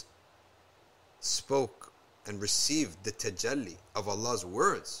fact, spoke and received the tajalli of Allah's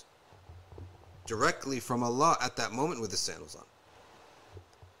words directly from Allah at that moment with his sandals on.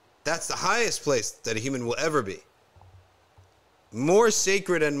 That's the highest place that a human will ever be. More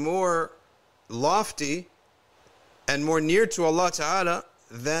sacred and more lofty and more near to Allah Ta'ala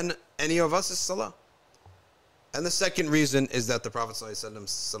than any of us is salah. And the second reason is that the Prophet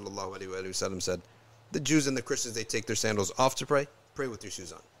ﷺ said, the Jews and the Christians, they take their sandals off to pray. Pray with your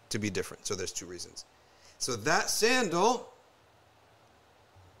shoes on, to be different. So there's 2 reasons. So that sandal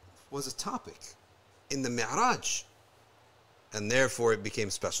was a topic in the Mi'raj. And therefore it became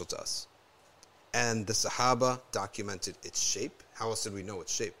special to us. And the Sahaba documented its shape. How else did we know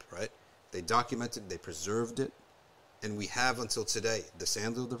its shape, right? They documented, they preserved it. And we have until today the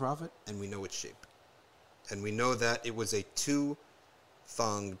sandal of the Prophet, and we know its shape. And we know that it was a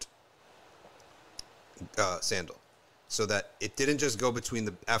 2-thonged sandal. So that it didn't just go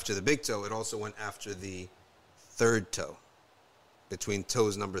after the big toe, it also went after the 3rd toe. Between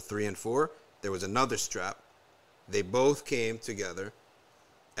toes number 3 and 4, there was another strap. They both came together,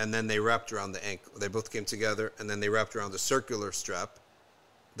 and then they wrapped around the ankle. They both came together, and then they wrapped around the circular strap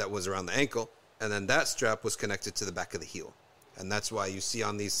that was around the ankle, and then that strap was connected to the back of the heel. And that's why you see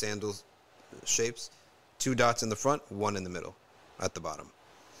on these sandal shapes, 2 dots in the front, 1 in the middle, at the bottom.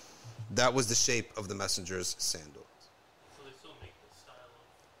 That was the shape of the Messenger's sandal. So they still make this style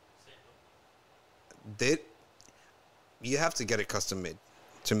of sandal? You have to get it custom made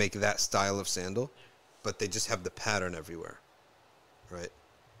to make that style of sandal, but they just have the pattern everywhere, right?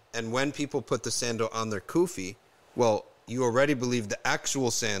 And when people put the sandal on their kufi, well, you already believe the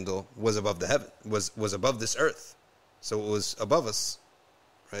actual sandal was above the heaven, was above this earth. So it was above us,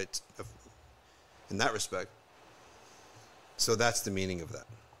 right? In that respect. So that's the meaning of that.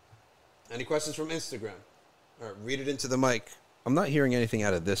 Any questions from Instagram? All right, read it into the mic. I'm not hearing anything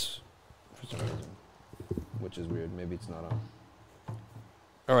out of this for some reason, which is weird. Maybe it's not on.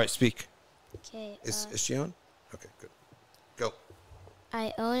 All right, speak. Okay. Is she on? Okay, good. Go.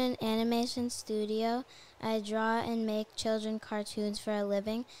 I own an animation studio. I draw and make children cartoons for a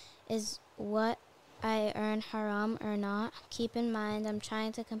living. Is what I earn haram or not? Keep in mind, I'm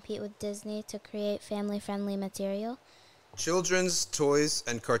trying to compete with Disney to create family-friendly material. Children's toys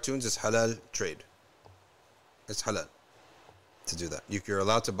and cartoons is halal trade. It's halal to do that. You're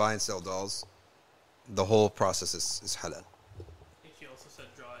allowed to buy and sell dolls. The whole process is halal. I think she also said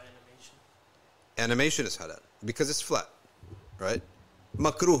draw animation. Animation is halal because it's flat, right?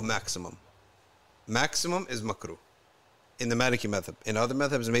 Makruh maximum. Maximum is makruh in the Maliki madhab. In other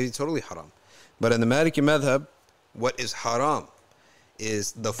madhabs, it may be totally haram. But in the Maliki madhab, what is haram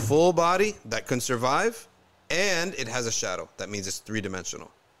is the full body that can survive and it has a shadow. That means it's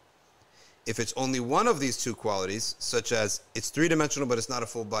 3-dimensional. If it's only one of these 2 qualities, such as it's 3-dimensional but it's not a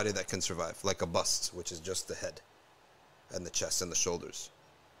full body that can survive, like a bust, which is just the head and the chest and the shoulders,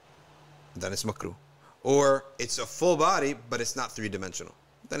 then it's makruh. Or it's a full body but it's not 3-dimensional,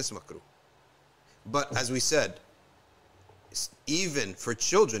 then it's makruh. But as we said, even for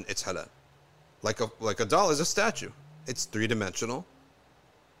children it's halal. Like a doll is a statue. It's 3-dimensional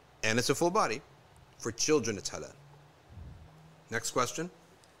and it's a full body. For children it's halal. Next question.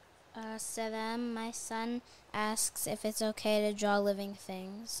 Saddam, my son asks if it's okay to draw living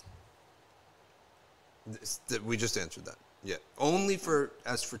things. We just answered that. Yeah. Only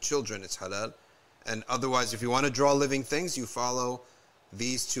as for children it's halal. And otherwise, if you want to draw living things, you follow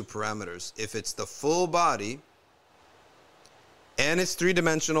these 2 parameters. If it's the full body and it's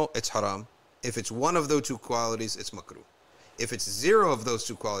 3-dimensional, it's haram. If it's one of those 2 qualities, it's makruh. If it's 0 of those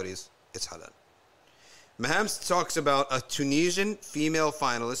 2 qualities, it's halal. Mahams talks about a Tunisian female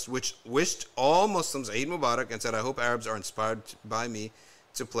finalist which wished all Muslims Eid Mubarak and said, I hope Arabs are inspired by me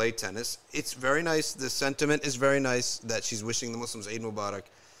to play tennis. It's very nice. The sentiment is very nice that she's wishing the Muslims Eid Mubarak.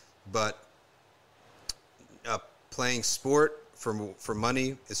 But playing sport for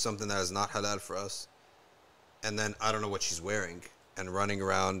money is something that is not halal for us. And then I don't know what she's wearing and running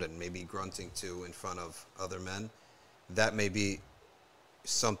around and maybe grunting too in front of other men. That may be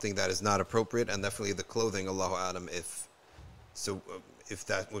something that is not appropriate, and definitely the clothing, Allahu A'lam, if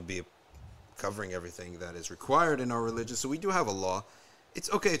that would be covering everything that is required in our religion. So we do have a law.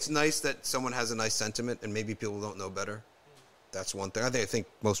 It's okay, it's nice that someone has a nice sentiment and maybe people don't know better. That's one thing. I think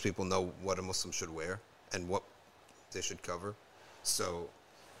most people know what a Muslim should wear and what they should cover. So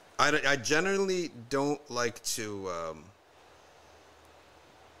I generally don't like to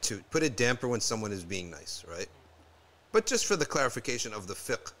put a damper when someone is being nice, right? But just for the clarification of the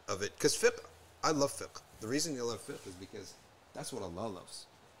fiqh of it, because fiqh, I love fiqh. The reason you love fiqh is because that's what Allah loves.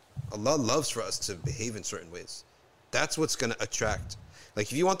 Allah loves for us to behave in certain ways. That's what's going to attract.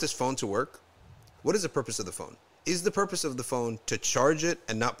 Like if you want this phone to work, what is the purpose of the phone? Is the purpose of the phone to charge it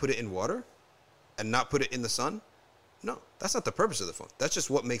and not put it in water and not put it in the sun? No, that's not the purpose of the phone. That's just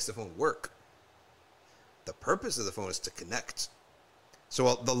what makes the phone work. The purpose of the phone is to connect.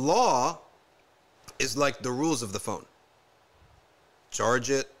 So the law is like the rules of the phone. Charge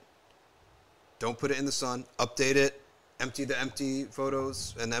it, don't put it in the sun, update it, empty the empty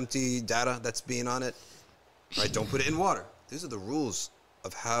photos and empty data that's being on it, right? Don't put it in water. These are the rules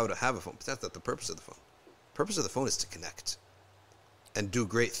of how to have a phone, but that's not the purpose of the phone. The purpose of the phone is to connect and do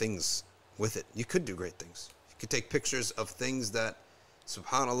great things with it. You could do great things. You could take pictures of things that,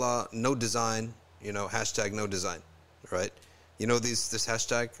 subhanAllah, no design, hashtag no design, right? You know this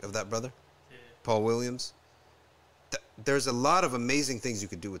hashtag of that brother, Paul Williams? There's a lot of amazing things you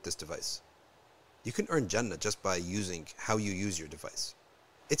could do with this device. You can earn Jannah just by using how you use your device.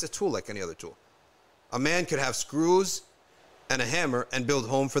 It's a tool like any other tool. A man could have screws and a hammer and build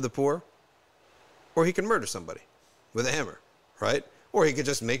home for the poor, or he can murder somebody with a hammer, right? Or he could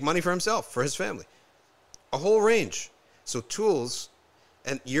just make money for himself, for his family. A whole range. So tools,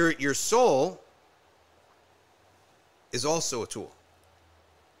 and your soul is also a tool.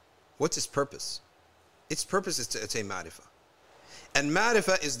 What's its purpose? Its purpose is to attain ma'rifah. And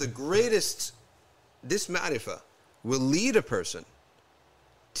ma'rifah is the greatest. This ma'rifah will lead a person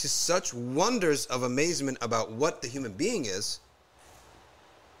to such wonders of amazement about what the human being is,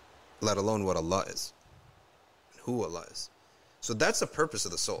 let alone what Allah is, and who Allah is. So that's the purpose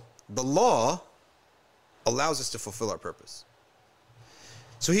of the soul. The law allows us to fulfill our purpose.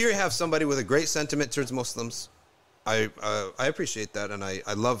 So here you have somebody with a great sentiment towards Muslims. I appreciate that, and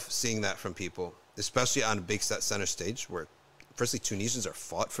I love seeing that from people, especially on a big center stage where, firstly, Tunisians are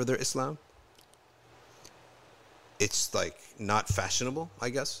fought for their Islam. It's like not fashionable, I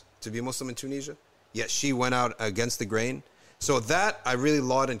guess, to be a Muslim in Tunisia. Yet she went out against the grain. So that, I really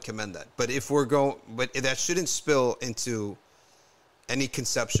laud and commend that. But that shouldn't spill into any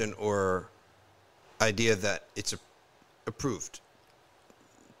conception or idea that it's approved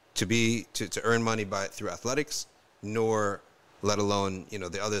to earn money through athletics, nor let alone,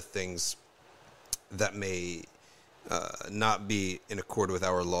 the other things that may not be in accord with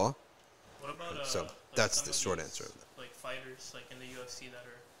our law. What about so that's the short answer of that. Like fighters, like in the UFC that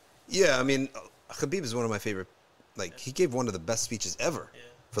are. Yeah, I mean, Khabib is one of my favorite. He gave one of the best speeches ever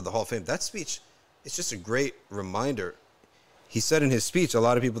for the Hall of Fame. That speech, it's just a great reminder. He said in his speech, a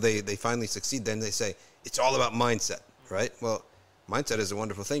lot of people, they finally succeed. Then they say, it's all about mindset, right? Well, mindset is a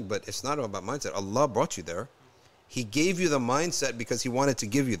wonderful thing, but it's not all about mindset. Allah brought you there. He gave you the mindset because he wanted to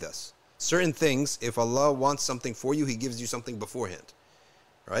give you this. Certain things, if Allah wants something for you, he gives you something beforehand,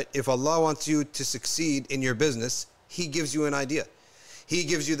 right? If Allah wants you to succeed in your business, he gives you an idea. He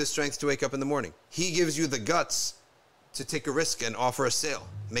gives you the strength to wake up in the morning. He gives you the guts to take a risk and offer a sale,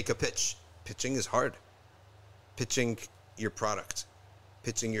 make a pitch. Pitching is hard. Pitching your product,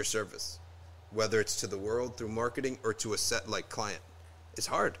 pitching your service, whether it's to the world through marketing or to a set like client. It's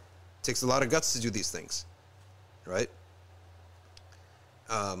hard. It takes a lot of guts to do these things, right?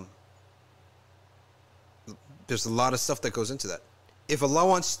 There's a lot of stuff that goes into that. If Allah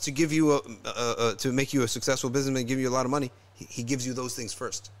wants to give you to make you a successful businessman and give you a lot of money, he gives you those things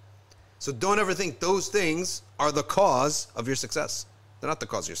first. So don't ever think those things are the cause of your success. They're not the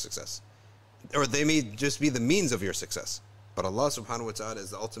cause of your success. Or they may just be the means of your success. But Allah subhanahu wa ta'ala is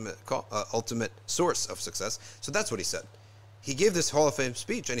the ultimate source of success. So that's what he said. He gave this Hall of Fame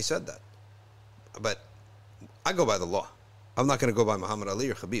speech and he said that. But I go by the law. I'm not going to go by Muhammad Ali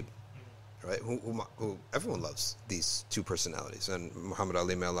or Khabib. Right? Who everyone loves these two personalities. And Muhammad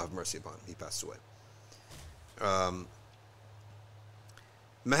Ali, may Allah have mercy upon him. He passed away.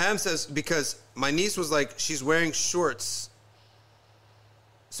 Maham says, because my niece was like, she's wearing shorts,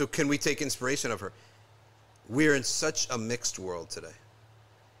 so can we take inspiration of her? We're in such a mixed world today.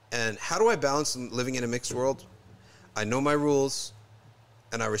 And how do I balance living in a mixed world? I know my rules,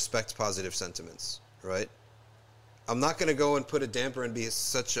 and I respect positive sentiments, right? I'm not going to go and put a damper and be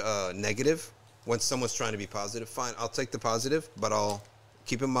such a negative when someone's trying to be positive. Fine, I'll take the positive, but I'll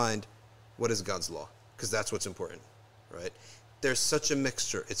keep in mind, what is God's law? Because that's what's important, right? There's such a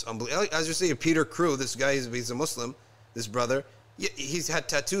mixture. It's unbelievable. As you see, Peter Crew, this guy, he's a Muslim, this brother, he's had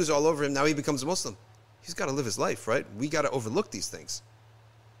tattoos all over him. Now he becomes a Muslim. He's got to live his life, right? We got to overlook these things,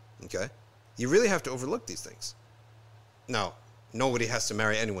 okay? You really have to overlook these things. Now, nobody has to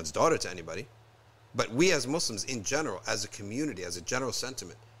marry anyone's daughter to anybody, but we as Muslims in general, as a community, as a general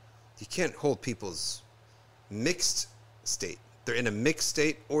sentiment, you can't hold people's mixed state. They're in a mixed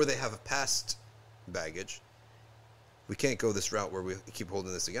state, or they have a past baggage. We can't go this route where we keep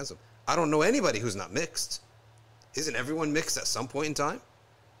holding this against them. I don't know anybody who's not mixed. Isn't everyone mixed at some point in time?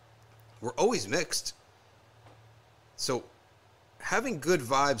 We're always mixed. So having good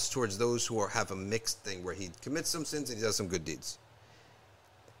vibes towards those who have a mixed thing where he commits some sins and he does some good deeds,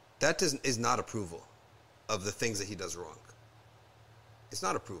 that is not approval of the things that he does wrong. It's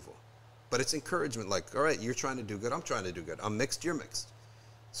not approval. But it's encouragement, like, all right, you're trying to do good, I'm trying to do good. I'm mixed, you're mixed.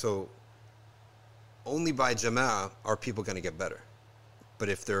 So only by jama'ah are people going to get better. But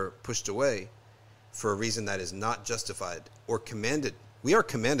if they're pushed away for a reason that is not justified or commanded, we are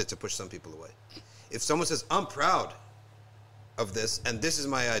commanded to push some people away. If someone says, I'm proud of this, and this is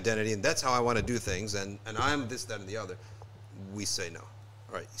my identity, and that's how I want to do things, and I'm this, that, and the other, we say no.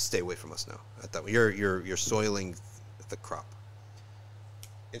 All right, stay away from us now. At that, you're soiling the crop.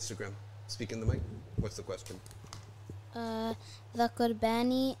 Instagram, speak in the mic. What's the question? The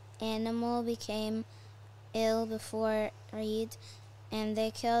Qurbani animal became ill before Eid, and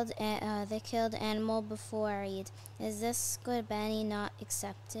they killed animal before Eid. Is this Qurbani not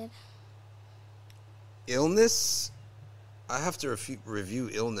accepted? Illness? I have to review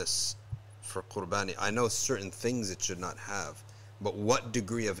illness for Qurbani. I know certain things it should not have, but what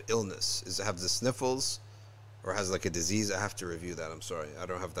degree of illness? Is it have the sniffles or has like a disease? I have to review that. I'm sorry. I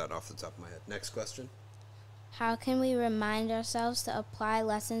don't have that off the top of my head. Next question. How can we remind ourselves to apply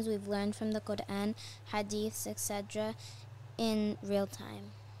lessons we've learned from the Quran, hadiths, etc. in real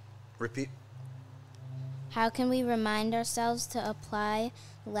time? Repeat. How can we remind ourselves to apply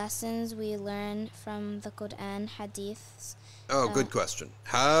lessons we learn from the Quran, hadiths? Oh, good question.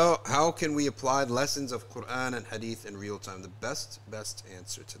 How can we apply lessons of Quran and hadith in real time? The best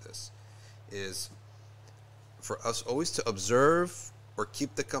answer to this is for us always to observe or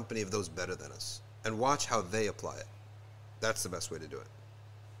keep the company of those better than us and watch how they apply it. That's the best way to do it.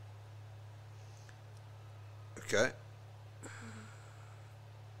 Okay.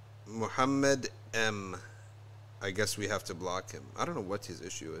 Muhammad M. I guess we have to block him. I don't know what his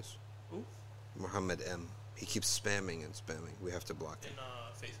issue is. Who? Muhammad M. He keeps spamming and spamming. We have to block him.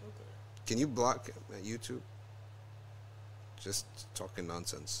 In Facebook? Or? Can you block him at YouTube? Just talking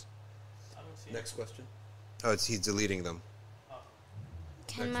nonsense. I don't see Next question. Oh, he's deleting them.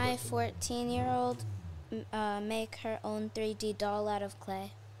 Can Next my 14-year-old make her own 3D doll out of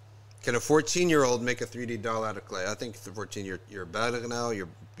clay? Can a 14-year-old make a 3D doll out of clay? I think the 14, you're baligh now. You're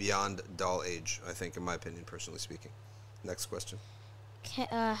beyond doll age, I think, in my opinion, personally speaking. Next question.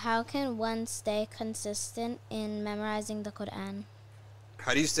 How can one stay consistent in memorizing the Quran?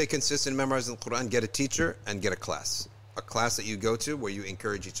 How do you stay consistent in memorizing the Quran? Get a teacher and get a class. A class that you go to where you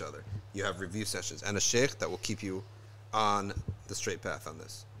encourage each other. You have review sessions. And a sheikh that will keep you on the straight path on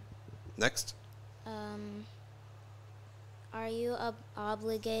this. Next. Are you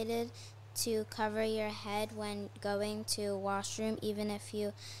obligated to cover your head when going to washroom, even if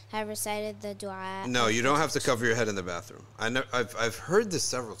you have recited the dua? No, you don't have to cover your head in the bathroom. I've heard this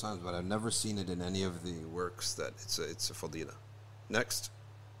several times, but I've never seen it in any of the works that it's a fadila. Next.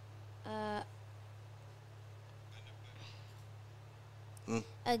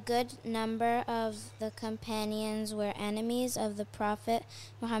 A good number of the companions were enemies of the Prophet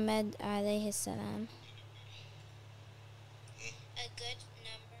Muhammad alayhi salam. A good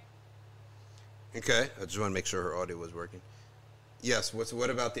number. Okay, I just want to make sure her audio was working. Yes, what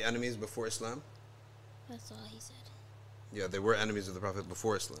about the enemies before Islam? That's all he said. Yeah, they were enemies of the Prophet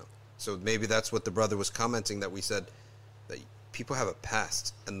before Islam. So maybe that's what the brother was commenting, that we said that people have a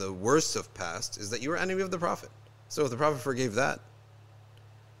past, and the worst of past is that you were enemy of the Prophet. So if the Prophet forgave that,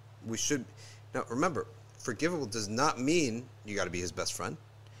 we should... Now, remember, forgivable does not mean you got to be his best friend.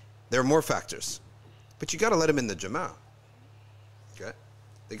 There are more factors. But you got to let him in the jama'ah. Okay?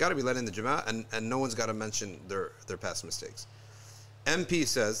 They got to be let in the jama'ah, and no one's got to mention their past mistakes. MP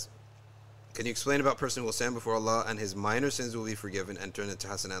says, can you explain about person who will stand before Allah and his minor sins will be forgiven and turned into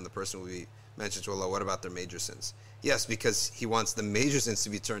hasanah, and the person will be mentioned to Allah? What about their major sins? Yes, because he wants the major sins to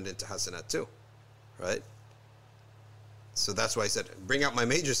be turned into hasanah too. Right? So that's why I said, bring out my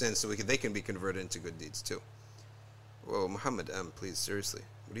major sins so they can be converted into good deeds too. Whoa, Muhammad M, please, seriously.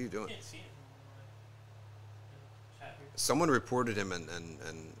 What are you doing? Can't see him. Chat here. Someone reported him and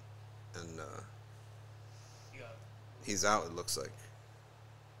You got he's out, it looks like.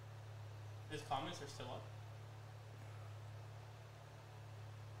 his comments are still up.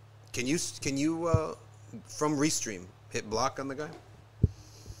 Can you from Restream hit block on the guy?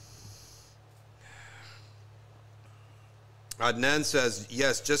 Adnan says,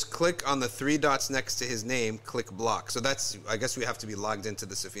 yes, just click on the 3 dots next to his name, click block. So that's, I guess we have to be logged into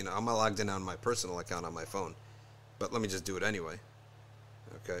the Safina. I'm logged in on my personal account on my phone. But let me just do it anyway.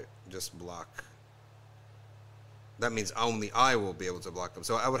 Okay, just block. That means only I will be able to block them.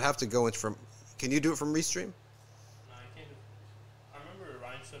 So I would have to go in from... Can you do it from Restream? No, I can't. I remember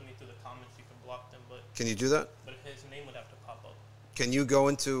Ryan showed me through the comments you can block them, but Can you do that? his name would have to pop up. Can you go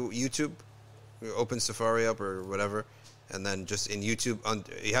into YouTube, open Safari up or whatever, and then just in YouTube,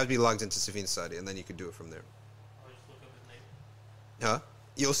 you have to be logged into Safina Society, and then you can do it from there. I'll just look up his name. Huh?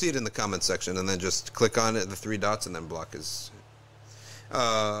 You'll see it in the comment section, and then just click on it, the 3 dots, and then block his...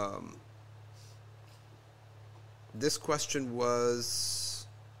 This question was...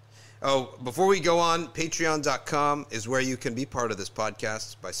 Oh, before we go on, patreon.com is where you can be part of this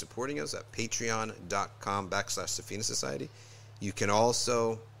podcast by supporting us at patreon.com/Safina Society. You can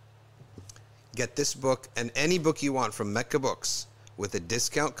also get this book and any book you want from Mecca Books with a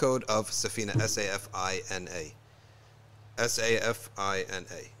discount code of Safina, Safina.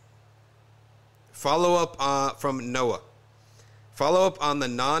 Safina. Follow up from Noah. Follow up on the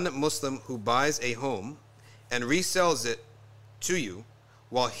non-Muslim who buys a home and resells it to you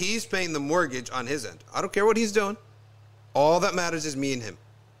while he's paying the mortgage on his end. I don't care what he's doing. All that matters is me and him.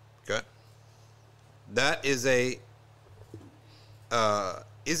 Okay? That is a...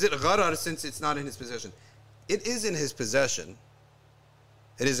 is it gharar since it's not in his possession? It is in his possession.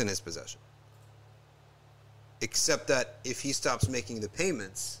 It is in his possession. Except that if he stops making the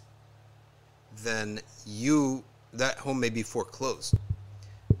payments, then that home may be foreclosed.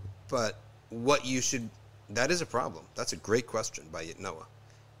 But what you should... That is a problem. That's a great question by Noah.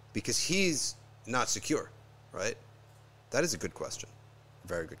 Because he's not secure, right? That is a good question.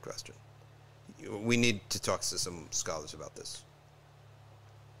 Very good question. We need to talk to some scholars about this.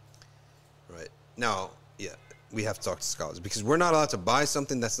 Right? Now, yeah, we have to talk to scholars. Because we're not allowed to buy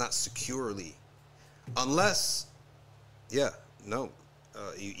something that's not securely. Unless, you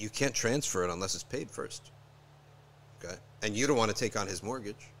can't transfer it unless it's paid first. Okay? And you don't want to take on his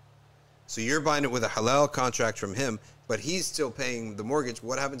mortgage. So you're buying it with a halal contract from him, but he's still paying the mortgage.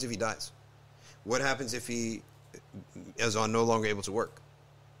 What happens if he dies? What happens if he is no longer able to work?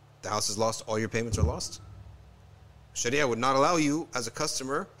 The house is lost, all your payments are lost? Sharia would not allow you as a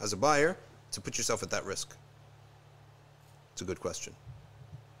customer, as a buyer, to put yourself at that risk. It's a good question.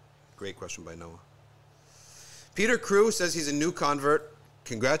 Great question by Noah. Peter Crew says he's a new convert.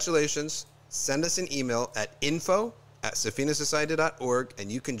 Congratulations. Send us an email at info@safinasociety.org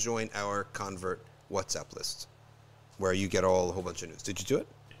and you can join our convert WhatsApp list where you get a whole bunch of news. Did you do it?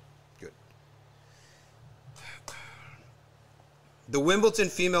 Good. The Wimbledon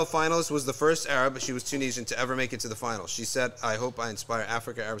female finalist was the first Arab, she was Tunisian, to ever make it to the final. She said, I hope I inspire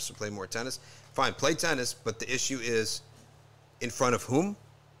Africa Arabs to play more tennis. Fine, play tennis, but the issue is in front of whom?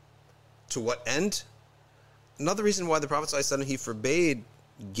 To what end? Another reason why the Prophet ﷺ, he forbade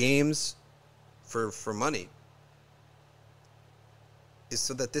games for money is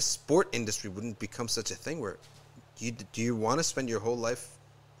so that this sport industry wouldn't become such a thing where do you want to spend your whole life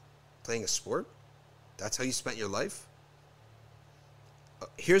playing a sport? That's how you spent your life?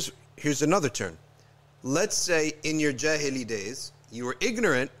 Here's another turn. Let's say in your Jahili days, you were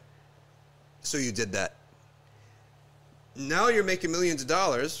ignorant, so you did that. Now you're making millions of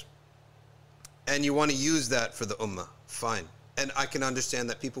dollars, and you want to use that for the ummah. Fine. And I can understand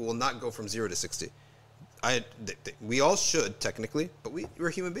that people will not go from 0 to 60. We all should, technically, but we're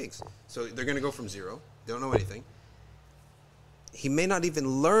human beings. So they're going to go from 0. They don't know anything. He may not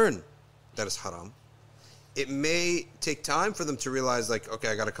even learn that it's haram. It may take time for them to realize, like, okay,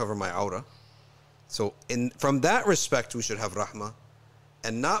 I got to cover my aura. So from that respect, we should have rahmah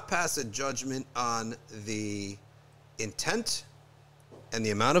and not pass a judgment on the intent and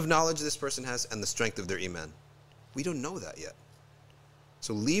the amount of knowledge this person has and the strength of their iman. We don't know that yet.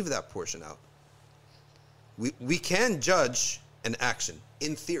 So leave that portion out. We can judge an action,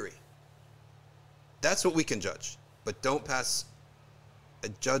 in theory. That's what we can judge. But don't pass a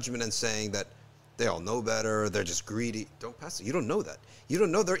judgment and saying that they all know better, they're just greedy. Don't pass it. You don't know that. You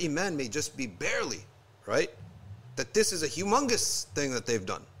don't know their iman may just be barely, right? That this is a humongous thing that they've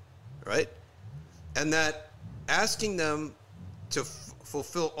done, right? And that asking them to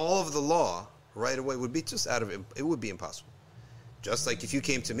fulfill all of the law right away would be just it would be impossible. Just like if you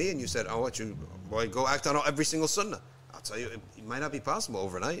came to me and you said, I want you, boy, go act on every single sunnah. I'll tell you, it might not be possible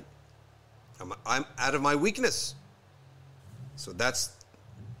overnight. I'm out of my weakness. So that's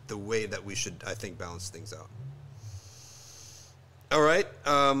the way that we should, I think, balance things out. All right.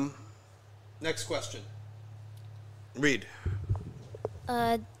 Next question. Read.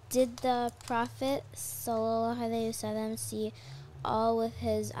 Did the Prophet sallallahu alaihi wasallam see all with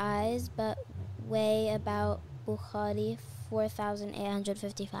his eyes, but weigh about Bukhari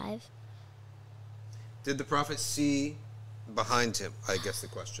 4,855? Did the Prophet see behind him? I guess the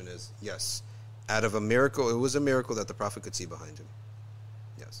question is, yes. Out of a miracle, it was a miracle that the Prophet could see behind him.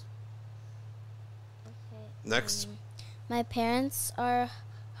 Yes. Okay. Next. My parents are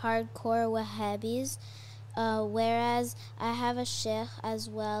hardcore Wahhabis, whereas I have a sheikh as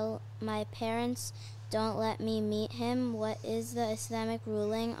well. My parents don't let me meet him. What is the Islamic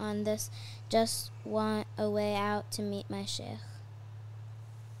ruling on this? Just want a way out to meet my sheikh.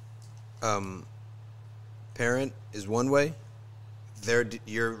 Parent is one way.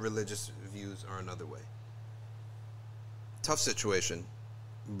 Your religious views are another way. Tough situation,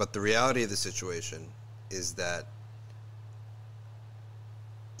 but the reality of the situation is that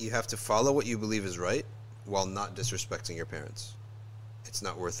you have to follow what you believe is right while not disrespecting your parents. It's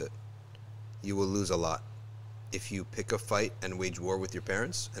not worth it. You will lose a lot if you pick a fight and wage war with your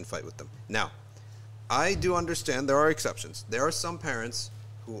parents and fight with them. Now, I do understand there are exceptions. There are some parents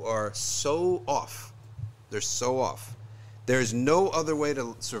who are so off. They're so off. There's no other way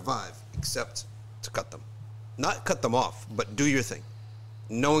to survive except to cut them. Not cut them off, but do your thing,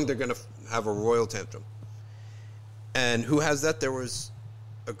 knowing they're going to have a royal tantrum. And who has that? There was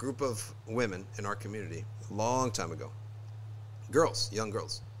a group of women in our community a long time ago. Girls, young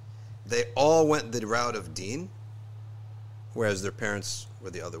girls. They all went the route of deen, whereas their parents were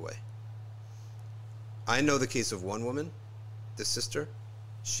the other way. I know the case of one woman, this sister.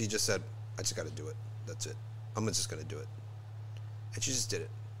 She just said, I just got to do it. That's it. I'm just going to do it. And she just did it.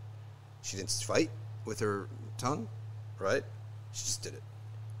 She didn't fight with her tongue, right? She just did it.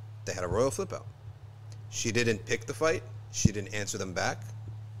 They had a royal flip out. She didn't pick the fight. She didn't answer them back.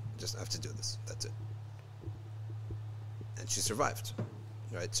 Just have to do this. That's it. And she survived,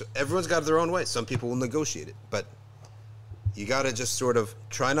 right? So everyone's got their own way. Some people will negotiate it, but you got to just sort of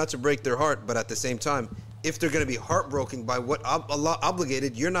try not to break their heart, but at the same time, if they're going to be heartbroken by what Allah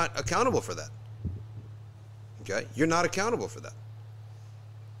obligated, you're not accountable for that. Okay? You're not accountable for that.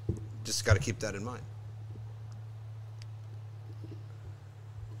 Just got to keep that in mind.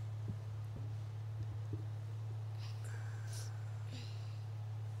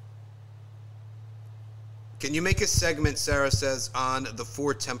 Can you make a segment, Sarah says, on the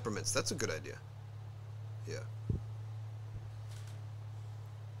 4 temperaments? That's a good idea. Yeah.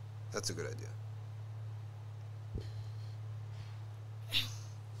 That's a good idea.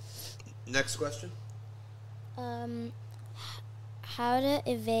 Next question. How to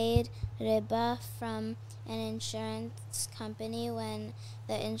evade riba from an insurance company when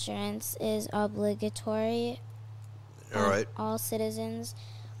the insurance is obligatory All right. all citizens.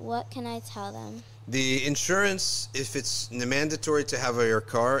 What can I tell them? The insurance, if it's mandatory to have your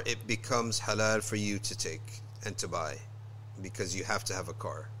car, it becomes halal for you to take and to buy because you have to have a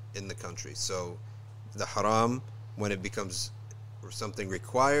car in the country. So the haram, when it becomes something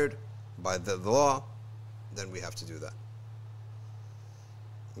required by the law, then we have to do that.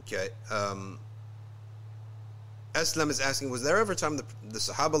 Okay. Aslam is asking, was there ever a time the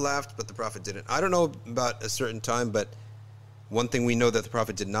Sahaba laughed but the Prophet didn't? I don't know about a certain time, but one thing we know that the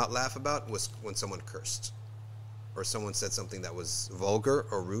Prophet did not laugh about was when someone cursed or someone said something that was vulgar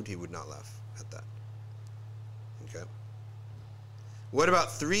or rude. He would not laugh at that. Okay. What about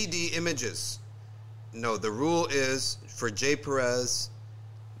 3D images? No, the rule is for J. Perez,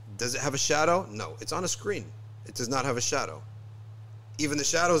 does it have a shadow? No, it's on a screen. It does not have a shadow. Even the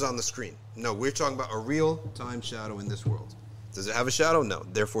shadow's on the screen. No, we're talking about a real-time shadow in this world. Does it have a shadow? No,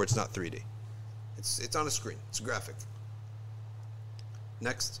 therefore it's not 3D. It's on a screen. It's graphic.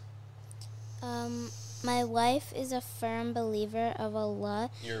 Next. My wife is a firm believer of Allah.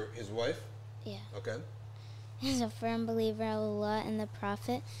 His wife? Yeah. Okay. Is a firm believer of Allah and the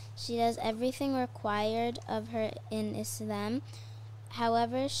Prophet. She does everything required of her in Islam.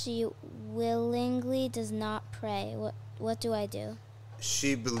 However, she willingly does not pray. What do I do?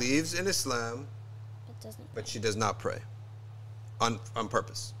 She believes in Islam, but she does not pray. On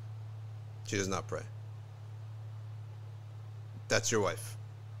purpose. She does not pray. That's your wife.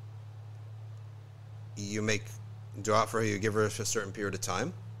 You make dua for her, you give her a certain period of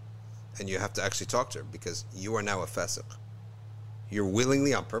time, and you have to actually talk to her because you are now a fasiq. You're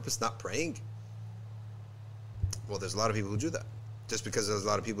willingly, on purpose, not praying. Well, there's a lot of people who do that. Just because there's a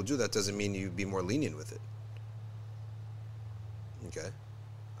lot of people who do that doesn't mean you be more lenient with it. Okay?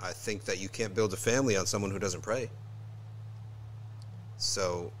 I think that you can't build a family on someone who doesn't pray.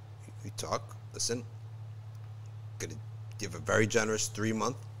 So, you talk, listen, gonna give a very generous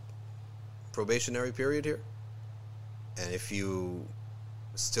 3-month probationary period here. And if you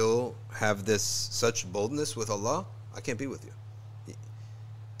still have such boldness with Allah, I can't be with you.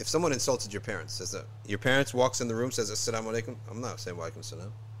 If someone insulted your parents, says that your parents walks in the room, says Assalamu alaikum, I'm not saying wa alaikum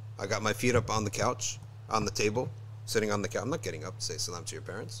salam. I got my feet up on the couch. on the table, sitting on the couch. I'm not getting up to say salam to your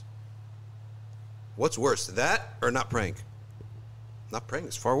parents. What's worse, that or not praying? Not praying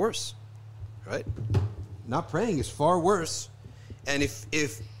is far worse, right? Not praying is far worse. And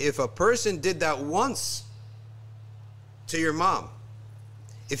if a person did that once to your mom,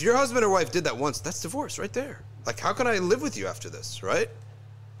 if your husband or wife did that once, that's divorce right there. Like, how can I live with you after this, right?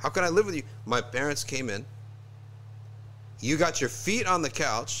 How can I live with you? My parents came in. You got your feet on the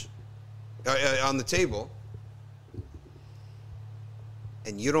couch, on the table,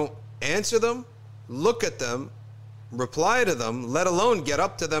 and you don't answer them, look at them, reply to them, let alone get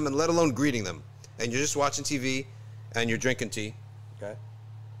up to them and let alone greeting them. And you're just watching TV and you're drinking tea. Okay?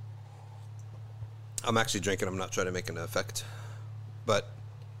 I'm actually drinking. I'm not trying to make an effect. But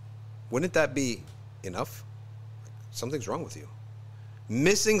wouldn't that be enough? Something's wrong with you.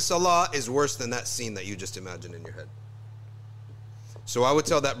 Missing salah is worse than that scene that you just imagined in your head. So I would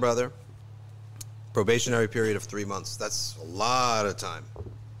tell that brother, probationary period of 3 months. That's a lot of time.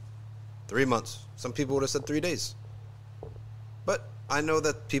 3 months. Some people would have said 3 days. But I know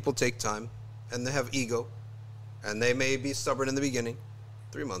that people take time and they have ego and they may be stubborn in the beginning.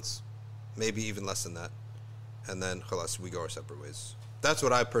 3 months. Maybe even less than that. And then, khalas, we go our separate ways. That's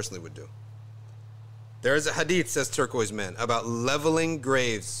what I personally would do. There is a hadith, says Turquoise Man, about leveling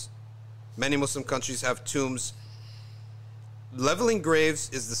graves. Many Muslim countries have tombs. Leveling graves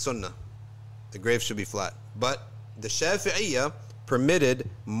is the sunnah. The grave should be flat. But the Shafi'iyya permitted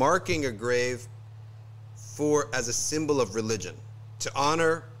marking a grave as a symbol of religion, to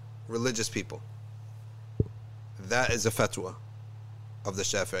honor religious people. That is a fatwa of the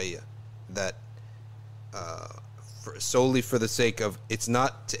Shafi'iyya, that solely for the sake of, it's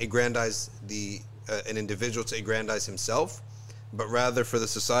not to aggrandize an individual, to aggrandize himself, but rather for the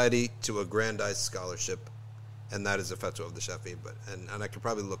society to aggrandize scholarship. And that is a fatwa of the Shafi'i. And I could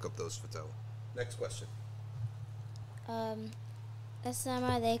probably look up those fatwa. Next question. Assalamu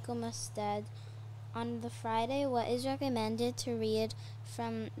alaikum, Ustad. On the Friday, what is recommended to read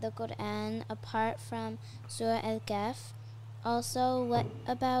from the Quran apart from Surah Al-Kahf? Also, what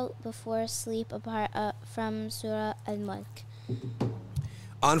about before sleep apart from Surah Al-Mulk?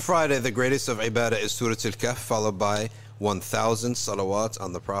 On Friday, the greatest of ibadah is Surah Al-Kahf, followed by 1,000 salawat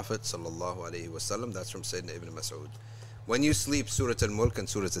on the Prophet sallallahu alaihi wasallam. That's from Sayyidina Ibn Mas'ud. When you sleep, Surah Al-Mulk and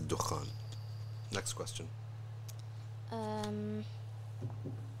Surah Al-Dukhan. Next question.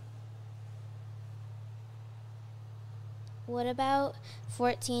 What about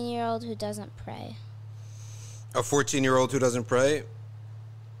 14-year-old who doesn't pray? A 14-year-old who doesn't pray,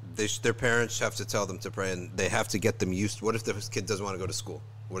 their parents have to tell them to pray, and they have to get them used. What if the kid doesn't want to go to school?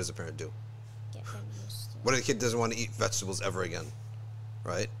 What does the parent do? Get them used to it. What if the kid doesn't want to eat vegetables ever again?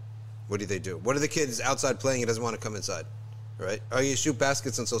 Right? What do? What if the kid is outside playing and doesn't want to come inside? Right? Oh, you shoot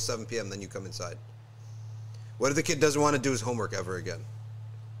baskets until 7 p.m., then you come inside. What if the kid doesn't want to do his homework ever again?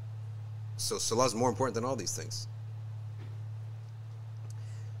 So salah is more important than all these things.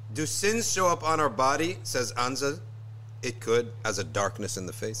 Do sins show up on our body, says Anza? It could, as a darkness in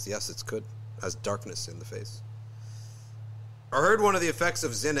the face. Yes, it could, as darkness in the face. I heard one of the effects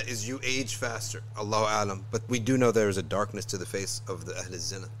of zina is you age faster. Allahu alam. But we do know there is a darkness to the face of the Ahl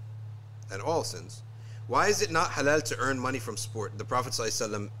zina and all sins. Why is it not halal to earn money from sport? The Prophet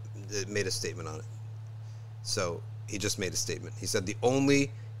ﷺ made a statement on it. So he just made a statement. He said the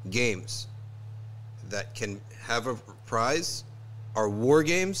only games that can have a prize are war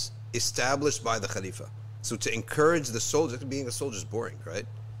games established by the Khalifa. So to encourage the soldiers, being a soldier is boring, right?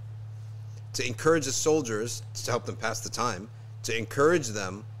 To encourage the soldiers, to help them pass the time, to encourage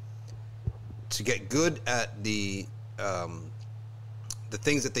them to get good at the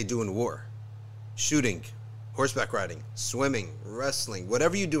things that they do in war. Shooting, horseback riding, swimming, wrestling,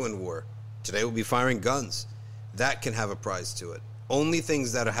 whatever you do in war. Today we'll be firing guns. That can have a prize to it. Only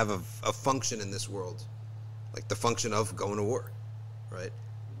things that have a function in this world, like the function of going to war, right?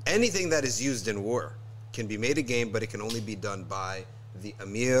 Anything that is used in war can be made a game, but it can only be done by the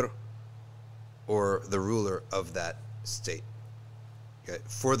Amir or the ruler of that state, okay,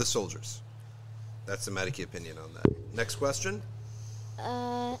 for the soldiers. That's the Maliki opinion on that. Next question.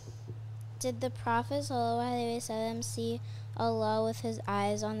 Did the Prophet ﷺ see Allah with his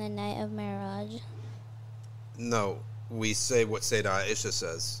eyes on the night of Miraj? No, we say what Sayyidah Aisha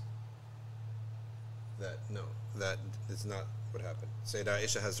says. That is not what happened. Sayyidah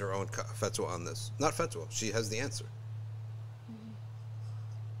Aisha has her own fatwa on this. Not fatwa, she has the answer.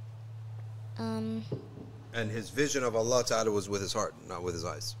 And his vision of Allah Ta'ala was with his heart, not with his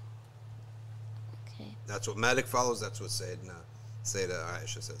eyes. Okay. That's what Malik follows, that's what Sayyidah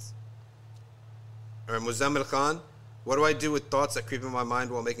Aisha says. Alright, Muzammil Khan, what do I do with thoughts that creep in my mind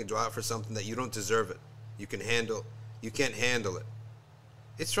while making dua for something that you don't deserve it? You can't handle it.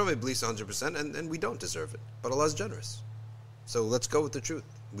 It's from Iblis 100%, and we don't deserve it. But Allah's generous. So let's go with the truth.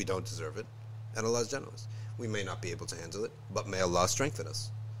 We don't deserve it, and Allah's generous. We may not be able to handle it, but may Allah strengthen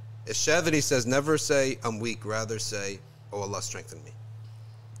us. Ash-Shadhili says, never say, I'm weak, rather say, oh, Allah strengthen me.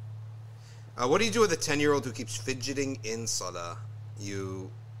 What do you do with a 10-year-old who keeps fidgeting in salah? You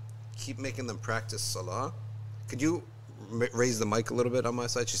keep making them practice salah. Could you raise the mic a little bit on my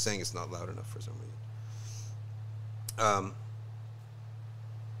side? She's saying it's not loud enough for some reason.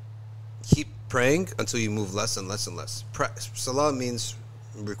 Keep praying until you move less and less and less. Salah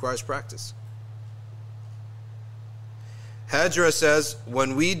requires practice. Hajra says,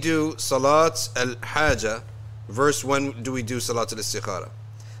 when we do Salat al-Haja, verse when do we do Salat al-Istikhara?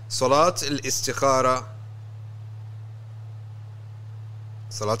 Salat al-Istikhara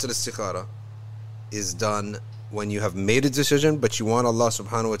is done when you have made a decision, but you want Allah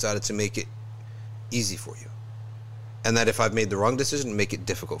subhanahu wa ta'ala to make it easy for you. And that if I've made the wrong decision, make it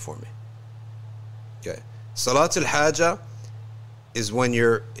difficult for me. Okay. Salat al-Haja is when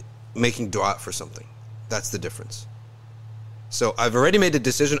you're making dua for something. That's the difference. So I've already made a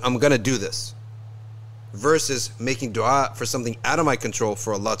decision, I'm going to do this. Versus making dua for something out of my control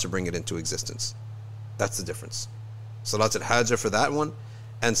for Allah to bring it into existence. That's the difference. Salat al-Hajjah for that one,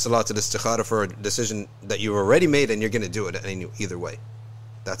 and Salat al-Istikhara for a decision that you've already made and you're going to do it either way.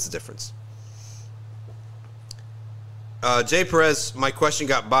 That's the difference. Jay Perez, my question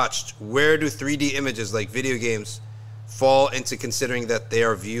got botched. Where do 3D images like video games fall into considering that they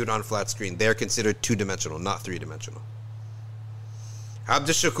are viewed on flat screen? They are considered two-dimensional, not three-dimensional.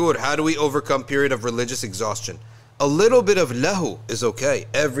 Abdul Shakur, how do we overcome period of religious exhaustion? A little bit of lahu is okay.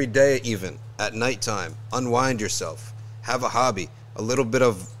 Every day, even at nighttime, unwind yourself. Have a hobby. A little bit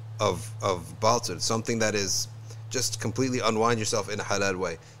of baltud, something that is just completely unwind yourself in a halal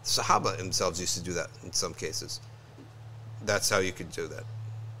way. Sahaba themselves used to do that in some cases. That's how you could do that.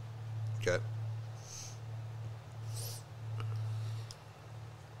 Okay.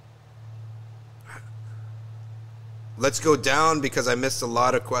 Let's go down because I missed a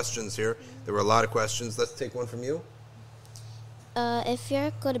lot of questions here. There were a lot of questions. Let's take one from you. If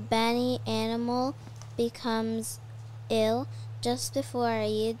your Qurbani animal becomes ill just before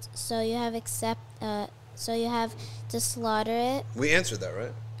Eid, so you have to slaughter it. We answered that,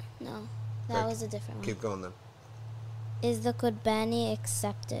 right? No, that was a different one. Keep going then. Is the Qurbani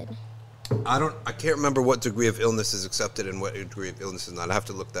accepted? I can't remember what degree of illness is accepted and what degree of illness is not. I have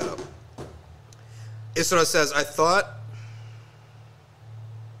to look that up. Isra says, I thought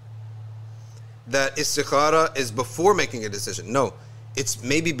that istikhara is before making a decision. No, it's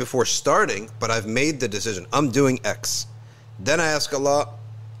maybe before starting, but I've made the decision. I'm doing X. Then I ask Allah,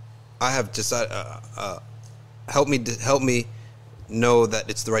 I have decided, help me know that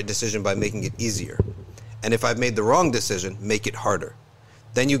it's the right decision by making it easier. And if I've made the wrong decision, make it harder.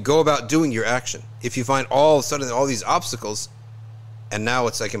 Then you go about doing your action. If you find all of a sudden all these obstacles, and now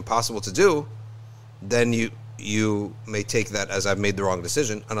it's like impossible to do, then you may take that as I've made the wrong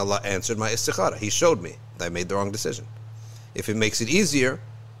decision, and Allah answered my istikhara. He showed me that I made the wrong decision. If it makes it easier,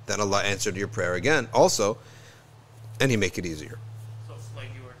 then Allah answered your prayer again also, and He make it easier. So if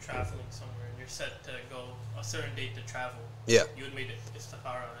like you were traveling somewhere and you're set to go a certain date to travel, yeah, you would make it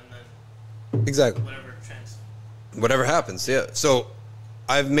istikhara and then exactly whatever happens. Yeah. So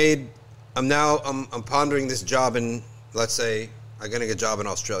I'm pondering this job in, let's say I'm gonna get a job in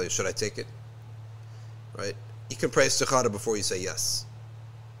Australia. Should I take it? Right? You can pray istikhara before you say yes.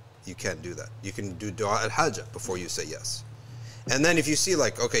 You can't do that. You can do dua al-hajjah before you say yes. And then if you see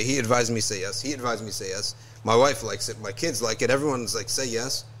like, okay, he advised me say yes, he advised me say yes, my wife likes it, my kids like it, everyone's like, say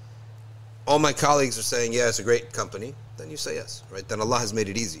yes. All my colleagues are saying, yeah, it's a great company, then you say yes, right? Then Allah has made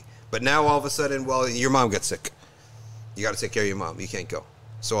it easy. But now all of a sudden, well, your mom gets sick. You got to take care of your mom. You can't go.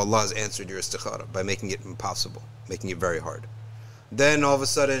 So Allah has answered your istikhara by making it impossible, making it very hard. Then all of a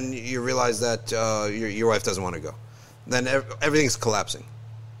sudden you realize that your wife doesn't want to go. Then everything's collapsing.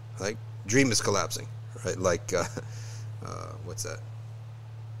 Like dream is collapsing, right? Like what's that?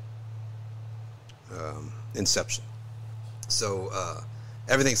 Inception. So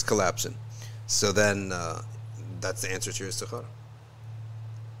everything's collapsing. So then that's the answer to your istikhara.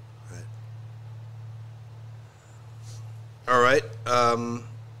 Right. All right.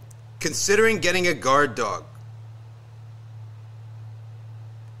 Considering getting a guard dog,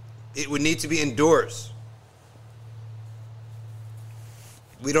 it would need to be indoors.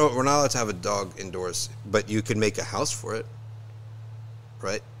 We're not allowed to have a dog indoors, but you can make a house for it,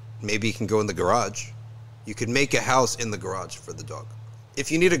 right? Maybe you can go in the garage. You can make a house in the garage for the dog.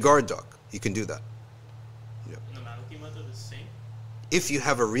 If you need a guard dog, you can do that. Yeah. And the Maliki method is the same? If you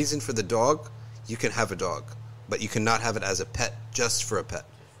have a reason for the dog, you can have a dog, but you cannot have it as a pet, just for a pet.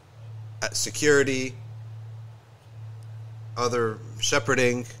 Security, other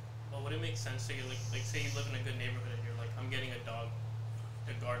shepherding. Well, would it make sense to you, like say you live in a good neighborhood and you're like, I'm getting a dog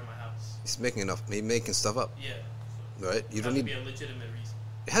to guard my house? He's making stuff up. Yeah. Right? You don't need. It has to be a legitimate reason.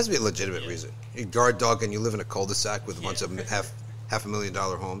 It has to be a legitimate reason. You guard dog and you live in a cul-de-sac with a bunch of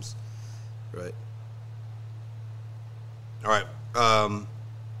 $500,000 homes, right? All right.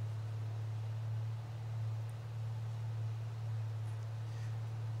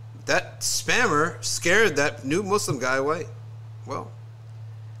 That spammer scared that new Muslim guy away. Well,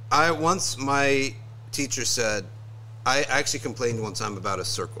 my teacher said, I actually complained one time about a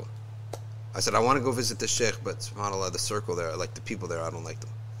circle. I said, I want to go visit the sheikh, but subhanAllah, the circle there, I like the people there, I don't like them.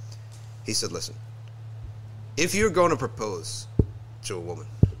 He said, listen, if you're going to propose to a woman,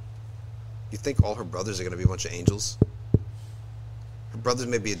 you think all her brothers are going to be a bunch of angels? Her brothers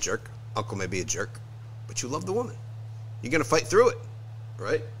may be a jerk, uncle may be a jerk, but you love the woman. You're going to fight through it,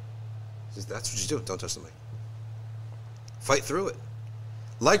 right? He says, that's what you do. Don't touch the mic. Fight through it.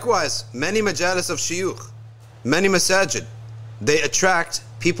 Likewise, many majalis of shiyukh, many masajid, they attract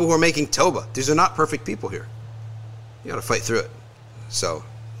people who are making tawbah. These are not perfect people here. You got to fight through it. So,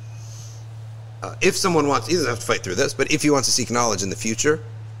 if someone wants, he doesn't have to fight through this, but if he wants to seek knowledge in the future,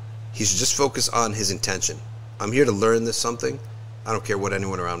 he should just focus on his intention. I'm here to learn this something. I don't care what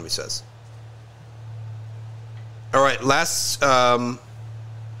anyone around me says. All right, last.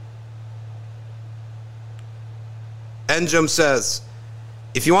 Enjum says,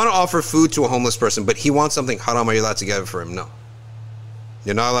 if you want to offer food to a homeless person, but he wants something haram, are you allowed to give it for him? No.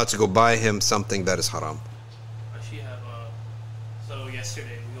 You're not allowed to go buy him something that is haram. Actually, have so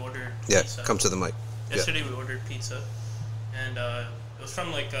yesterday we ordered pizza. Come to the mic. Yesterday we ordered pizza, and it was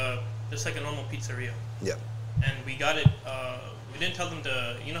from just like a normal pizzeria. Yeah. And we got it. We didn't tell them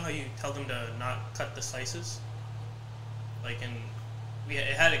to. You know how you tell them to not cut the slices, it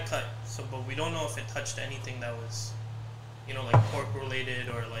had it cut. So, but we don't know if it touched anything that was, like pork related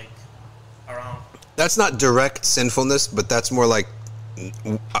or like haram. That's not direct sinfulness, but that's more like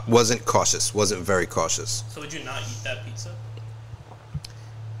wasn't very cautious. So would you not eat that pizza?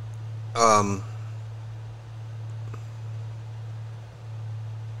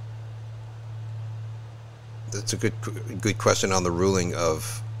 That's a good question on the ruling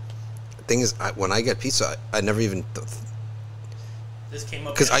of. The thing is, when I get pizza, I never even. This came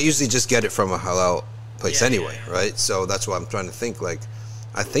up because I usually just get it from a halal place anyway, right? So that's why I'm trying to think.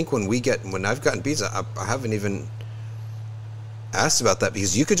 I think when I've gotten pizza, I haven't even asked about that,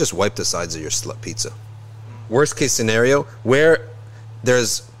 because you could just wipe the sides of your pizza. Worst case scenario, where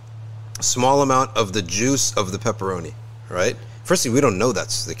there's a small amount of the juice of the pepperoni, right? Firstly, we don't know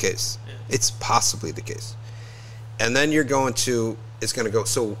that's the case. Yeah. It's possibly the case. And then it's going to go.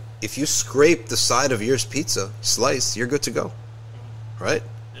 So if you scrape the side of your pizza slice, you're good to go, right?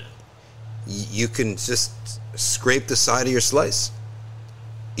 Yeah. You can just scrape the side of your slice,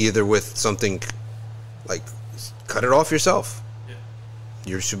 either with something like cut it off yourself.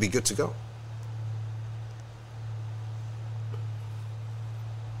 You should be good to go.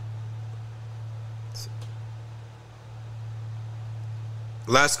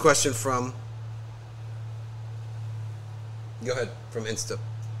 Last question from. Go ahead, from Insta.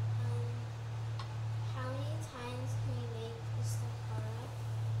 How many times can you make istikhara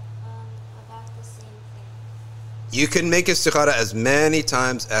about the same thing? You can make istikhara as many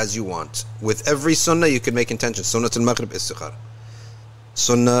times as you want. With every sunnah, you can make intention. Sunnat al-Maghrib istikhara.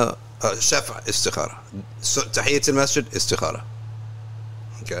 Sunnah Shafa istikhara. Tahiyyat al-Masjid istikhara.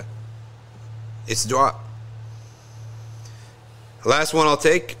 Okay. It's dua. Last one I'll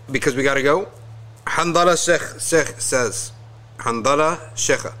take because we got to go. Handala Sheikh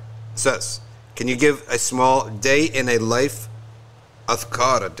says, can you give a small day in a life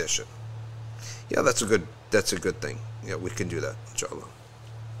adhkar edition? Yeah, that's a good thing. Yeah, we can do that, inshallah.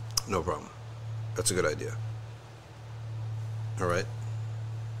 No problem. That's a good idea. All right.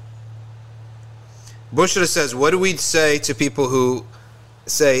 Bushra says, what do we say to people who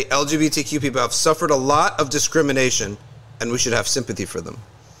say LGBTQ people have suffered a lot of discrimination and we should have sympathy for them?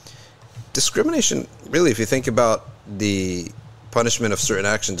 Discrimination, really, if you think about the punishment of certain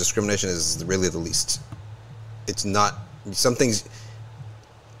actions, discrimination is really the least. It's not, some things,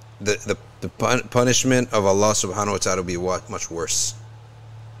 the punishment of Allah subhanahu wa ta'ala will be much worse.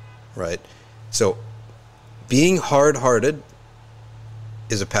 Right? So, being hard-hearted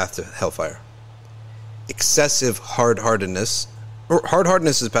is a path to hellfire. Excessive hard-heartedness, or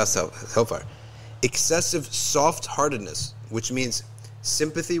hard-heartedness is a path to hellfire. Excessive soft-heartedness, which means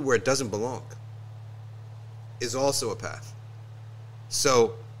sympathy where it doesn't belong, is also a path.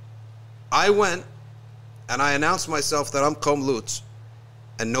 So, I went and I announced myself that I'm Qawm Lut,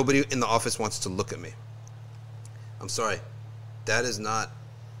 and nobody in the office wants to look at me. I'm sorry. That is not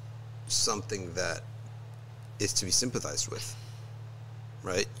something that is to be sympathized with.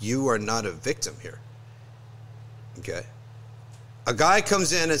 Right? You are not a victim here. Okay? A guy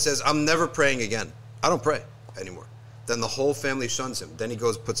comes in and says, I'm never praying again. I don't pray anymore. Then the whole family shuns him. Then he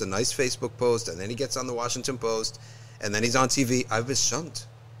goes, puts a nice Facebook post, and then he gets on the Washington Post, and then he's on TV. I've been shunned.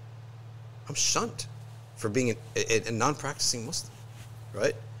 I'm shunned for being a non-practicing Muslim.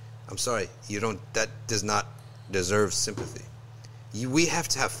 Right? I'm sorry. That does not deserve sympathy. We have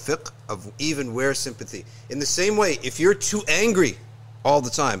to have fiqh of even where sympathy. In the same way, if you're too angry all the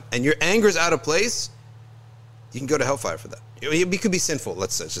time, and your anger is out of place, you can go to hellfire for that. You could be sinful,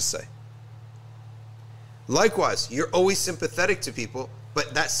 let's just say. Likewise, you're always sympathetic to people,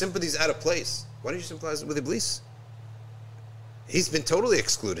 but that sympathy is out of place. Why don't you sympathize with Iblis? He's been totally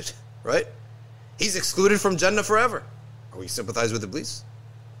excluded, right? He's excluded from Jannah forever. Are we sympathize with Iblis?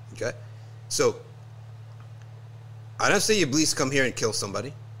 Okay? So, I don't say Iblis come here and kill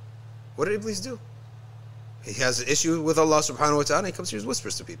somebody. What did Iblis do? He has an issue with Allah subhanahu wa ta'ala, and he comes here and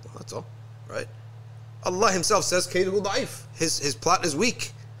whispers to people. That's all, right? Allah himself says, Kayduhu da'if. His plot is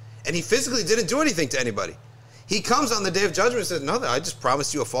weak. And he physically didn't do anything to anybody. He comes on the day of judgment and says, no, I just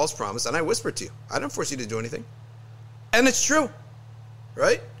promised you a false promise, and I whispered to you. I didn't force you to do anything. And it's true,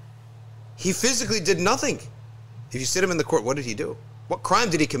 right? He physically did nothing. If you sit him in the court, what did he do? What crime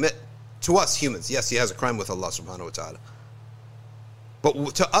did he commit? To us humans, yes, he has a crime with Allah subhanahu wa ta'ala.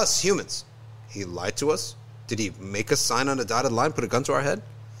 But to us humans, he lied to us? Did he make a sign on a dotted line, put a gun to our head?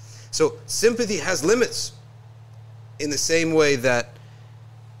 So sympathy has limits in the same way that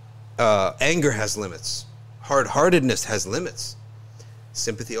anger has limits. Hard-heartedness has limits.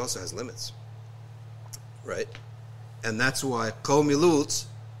 Sympathy also has limits, right? And that's why Qawm Lut,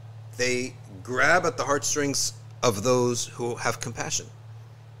 they grab at the heartstrings of those who have compassion,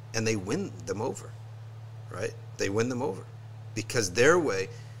 and they win them over, right? They win them over because their way.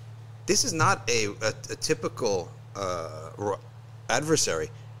 This is not a typical adversary.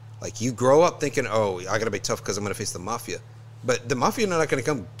 Like, you grow up thinking, oh, I got to be tough because I'm going to face the mafia. But the mafia are not going to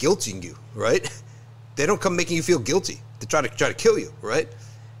come guilting you, right? They don't come making you feel guilty. They try to kill you, right?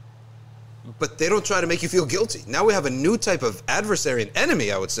 But they don't try to make you feel guilty. Now we have a new type of adversary, an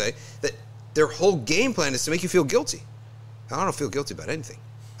enemy, I would say, that their whole game plan is to make you feel guilty. I don't feel guilty about anything.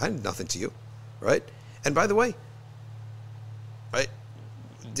 I did nothing to you, right? And by the way, right,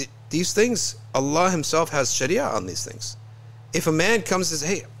 these things, Allah himself has sharia on these things. If a man comes and says,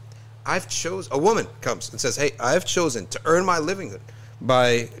 hey, a woman comes and says, hey, I've chosen to earn my livelihood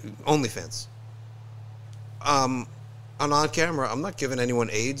by OnlyFans. On camera, I'm not giving anyone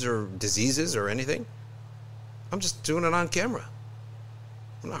AIDS or diseases or anything. I'm just doing it on camera.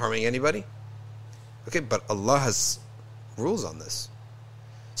 I'm not harming anybody. Okay, but Allah has rules on this.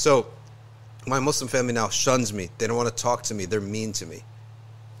 So, my Muslim family now shuns me. They don't want to talk to me. They're mean to me.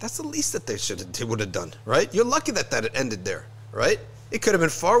 That's the least that they would have done, right? You're lucky that it ended there, right? It could have been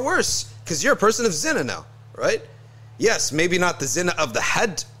far worse because you're a person of zina now, right? Yes, maybe not the zina of the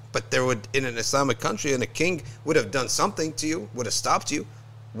head, but there would, in an Islamic country, and a king would have done something to you, would have stopped you,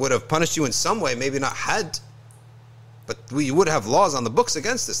 would have punished you in some way, maybe not had, but we would have laws on the books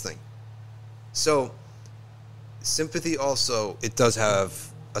against this thing. So, sympathy also, it does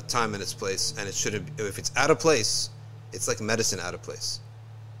have a time and its place, and it shouldn't, if it's out of place, it's like medicine out of place.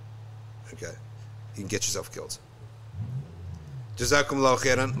 Okay, you can get yourself killed. Jazakumullahu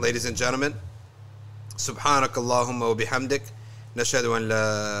khairan, ladies and gentlemen. Subhanak Allahumma wa bihamdik. Nashhadu an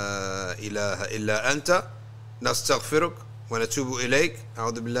la ilaha illa anta. Nastaghfiruk wa natubu ilayk.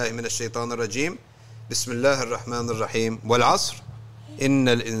 A'udhu billahi minash shaitanir rajim. Bismillahir rahmanir rahim. Wal asr.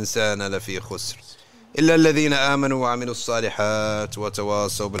 Innal insana lafi khusr. Illa alladhina amanu wa amilus salihat wa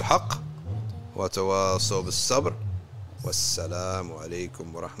tawasaw bil haqq wa tawasaw bis sabr. Wassalamu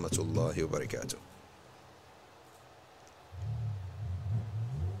alaikum wa rahmatullahi wa barakatuh.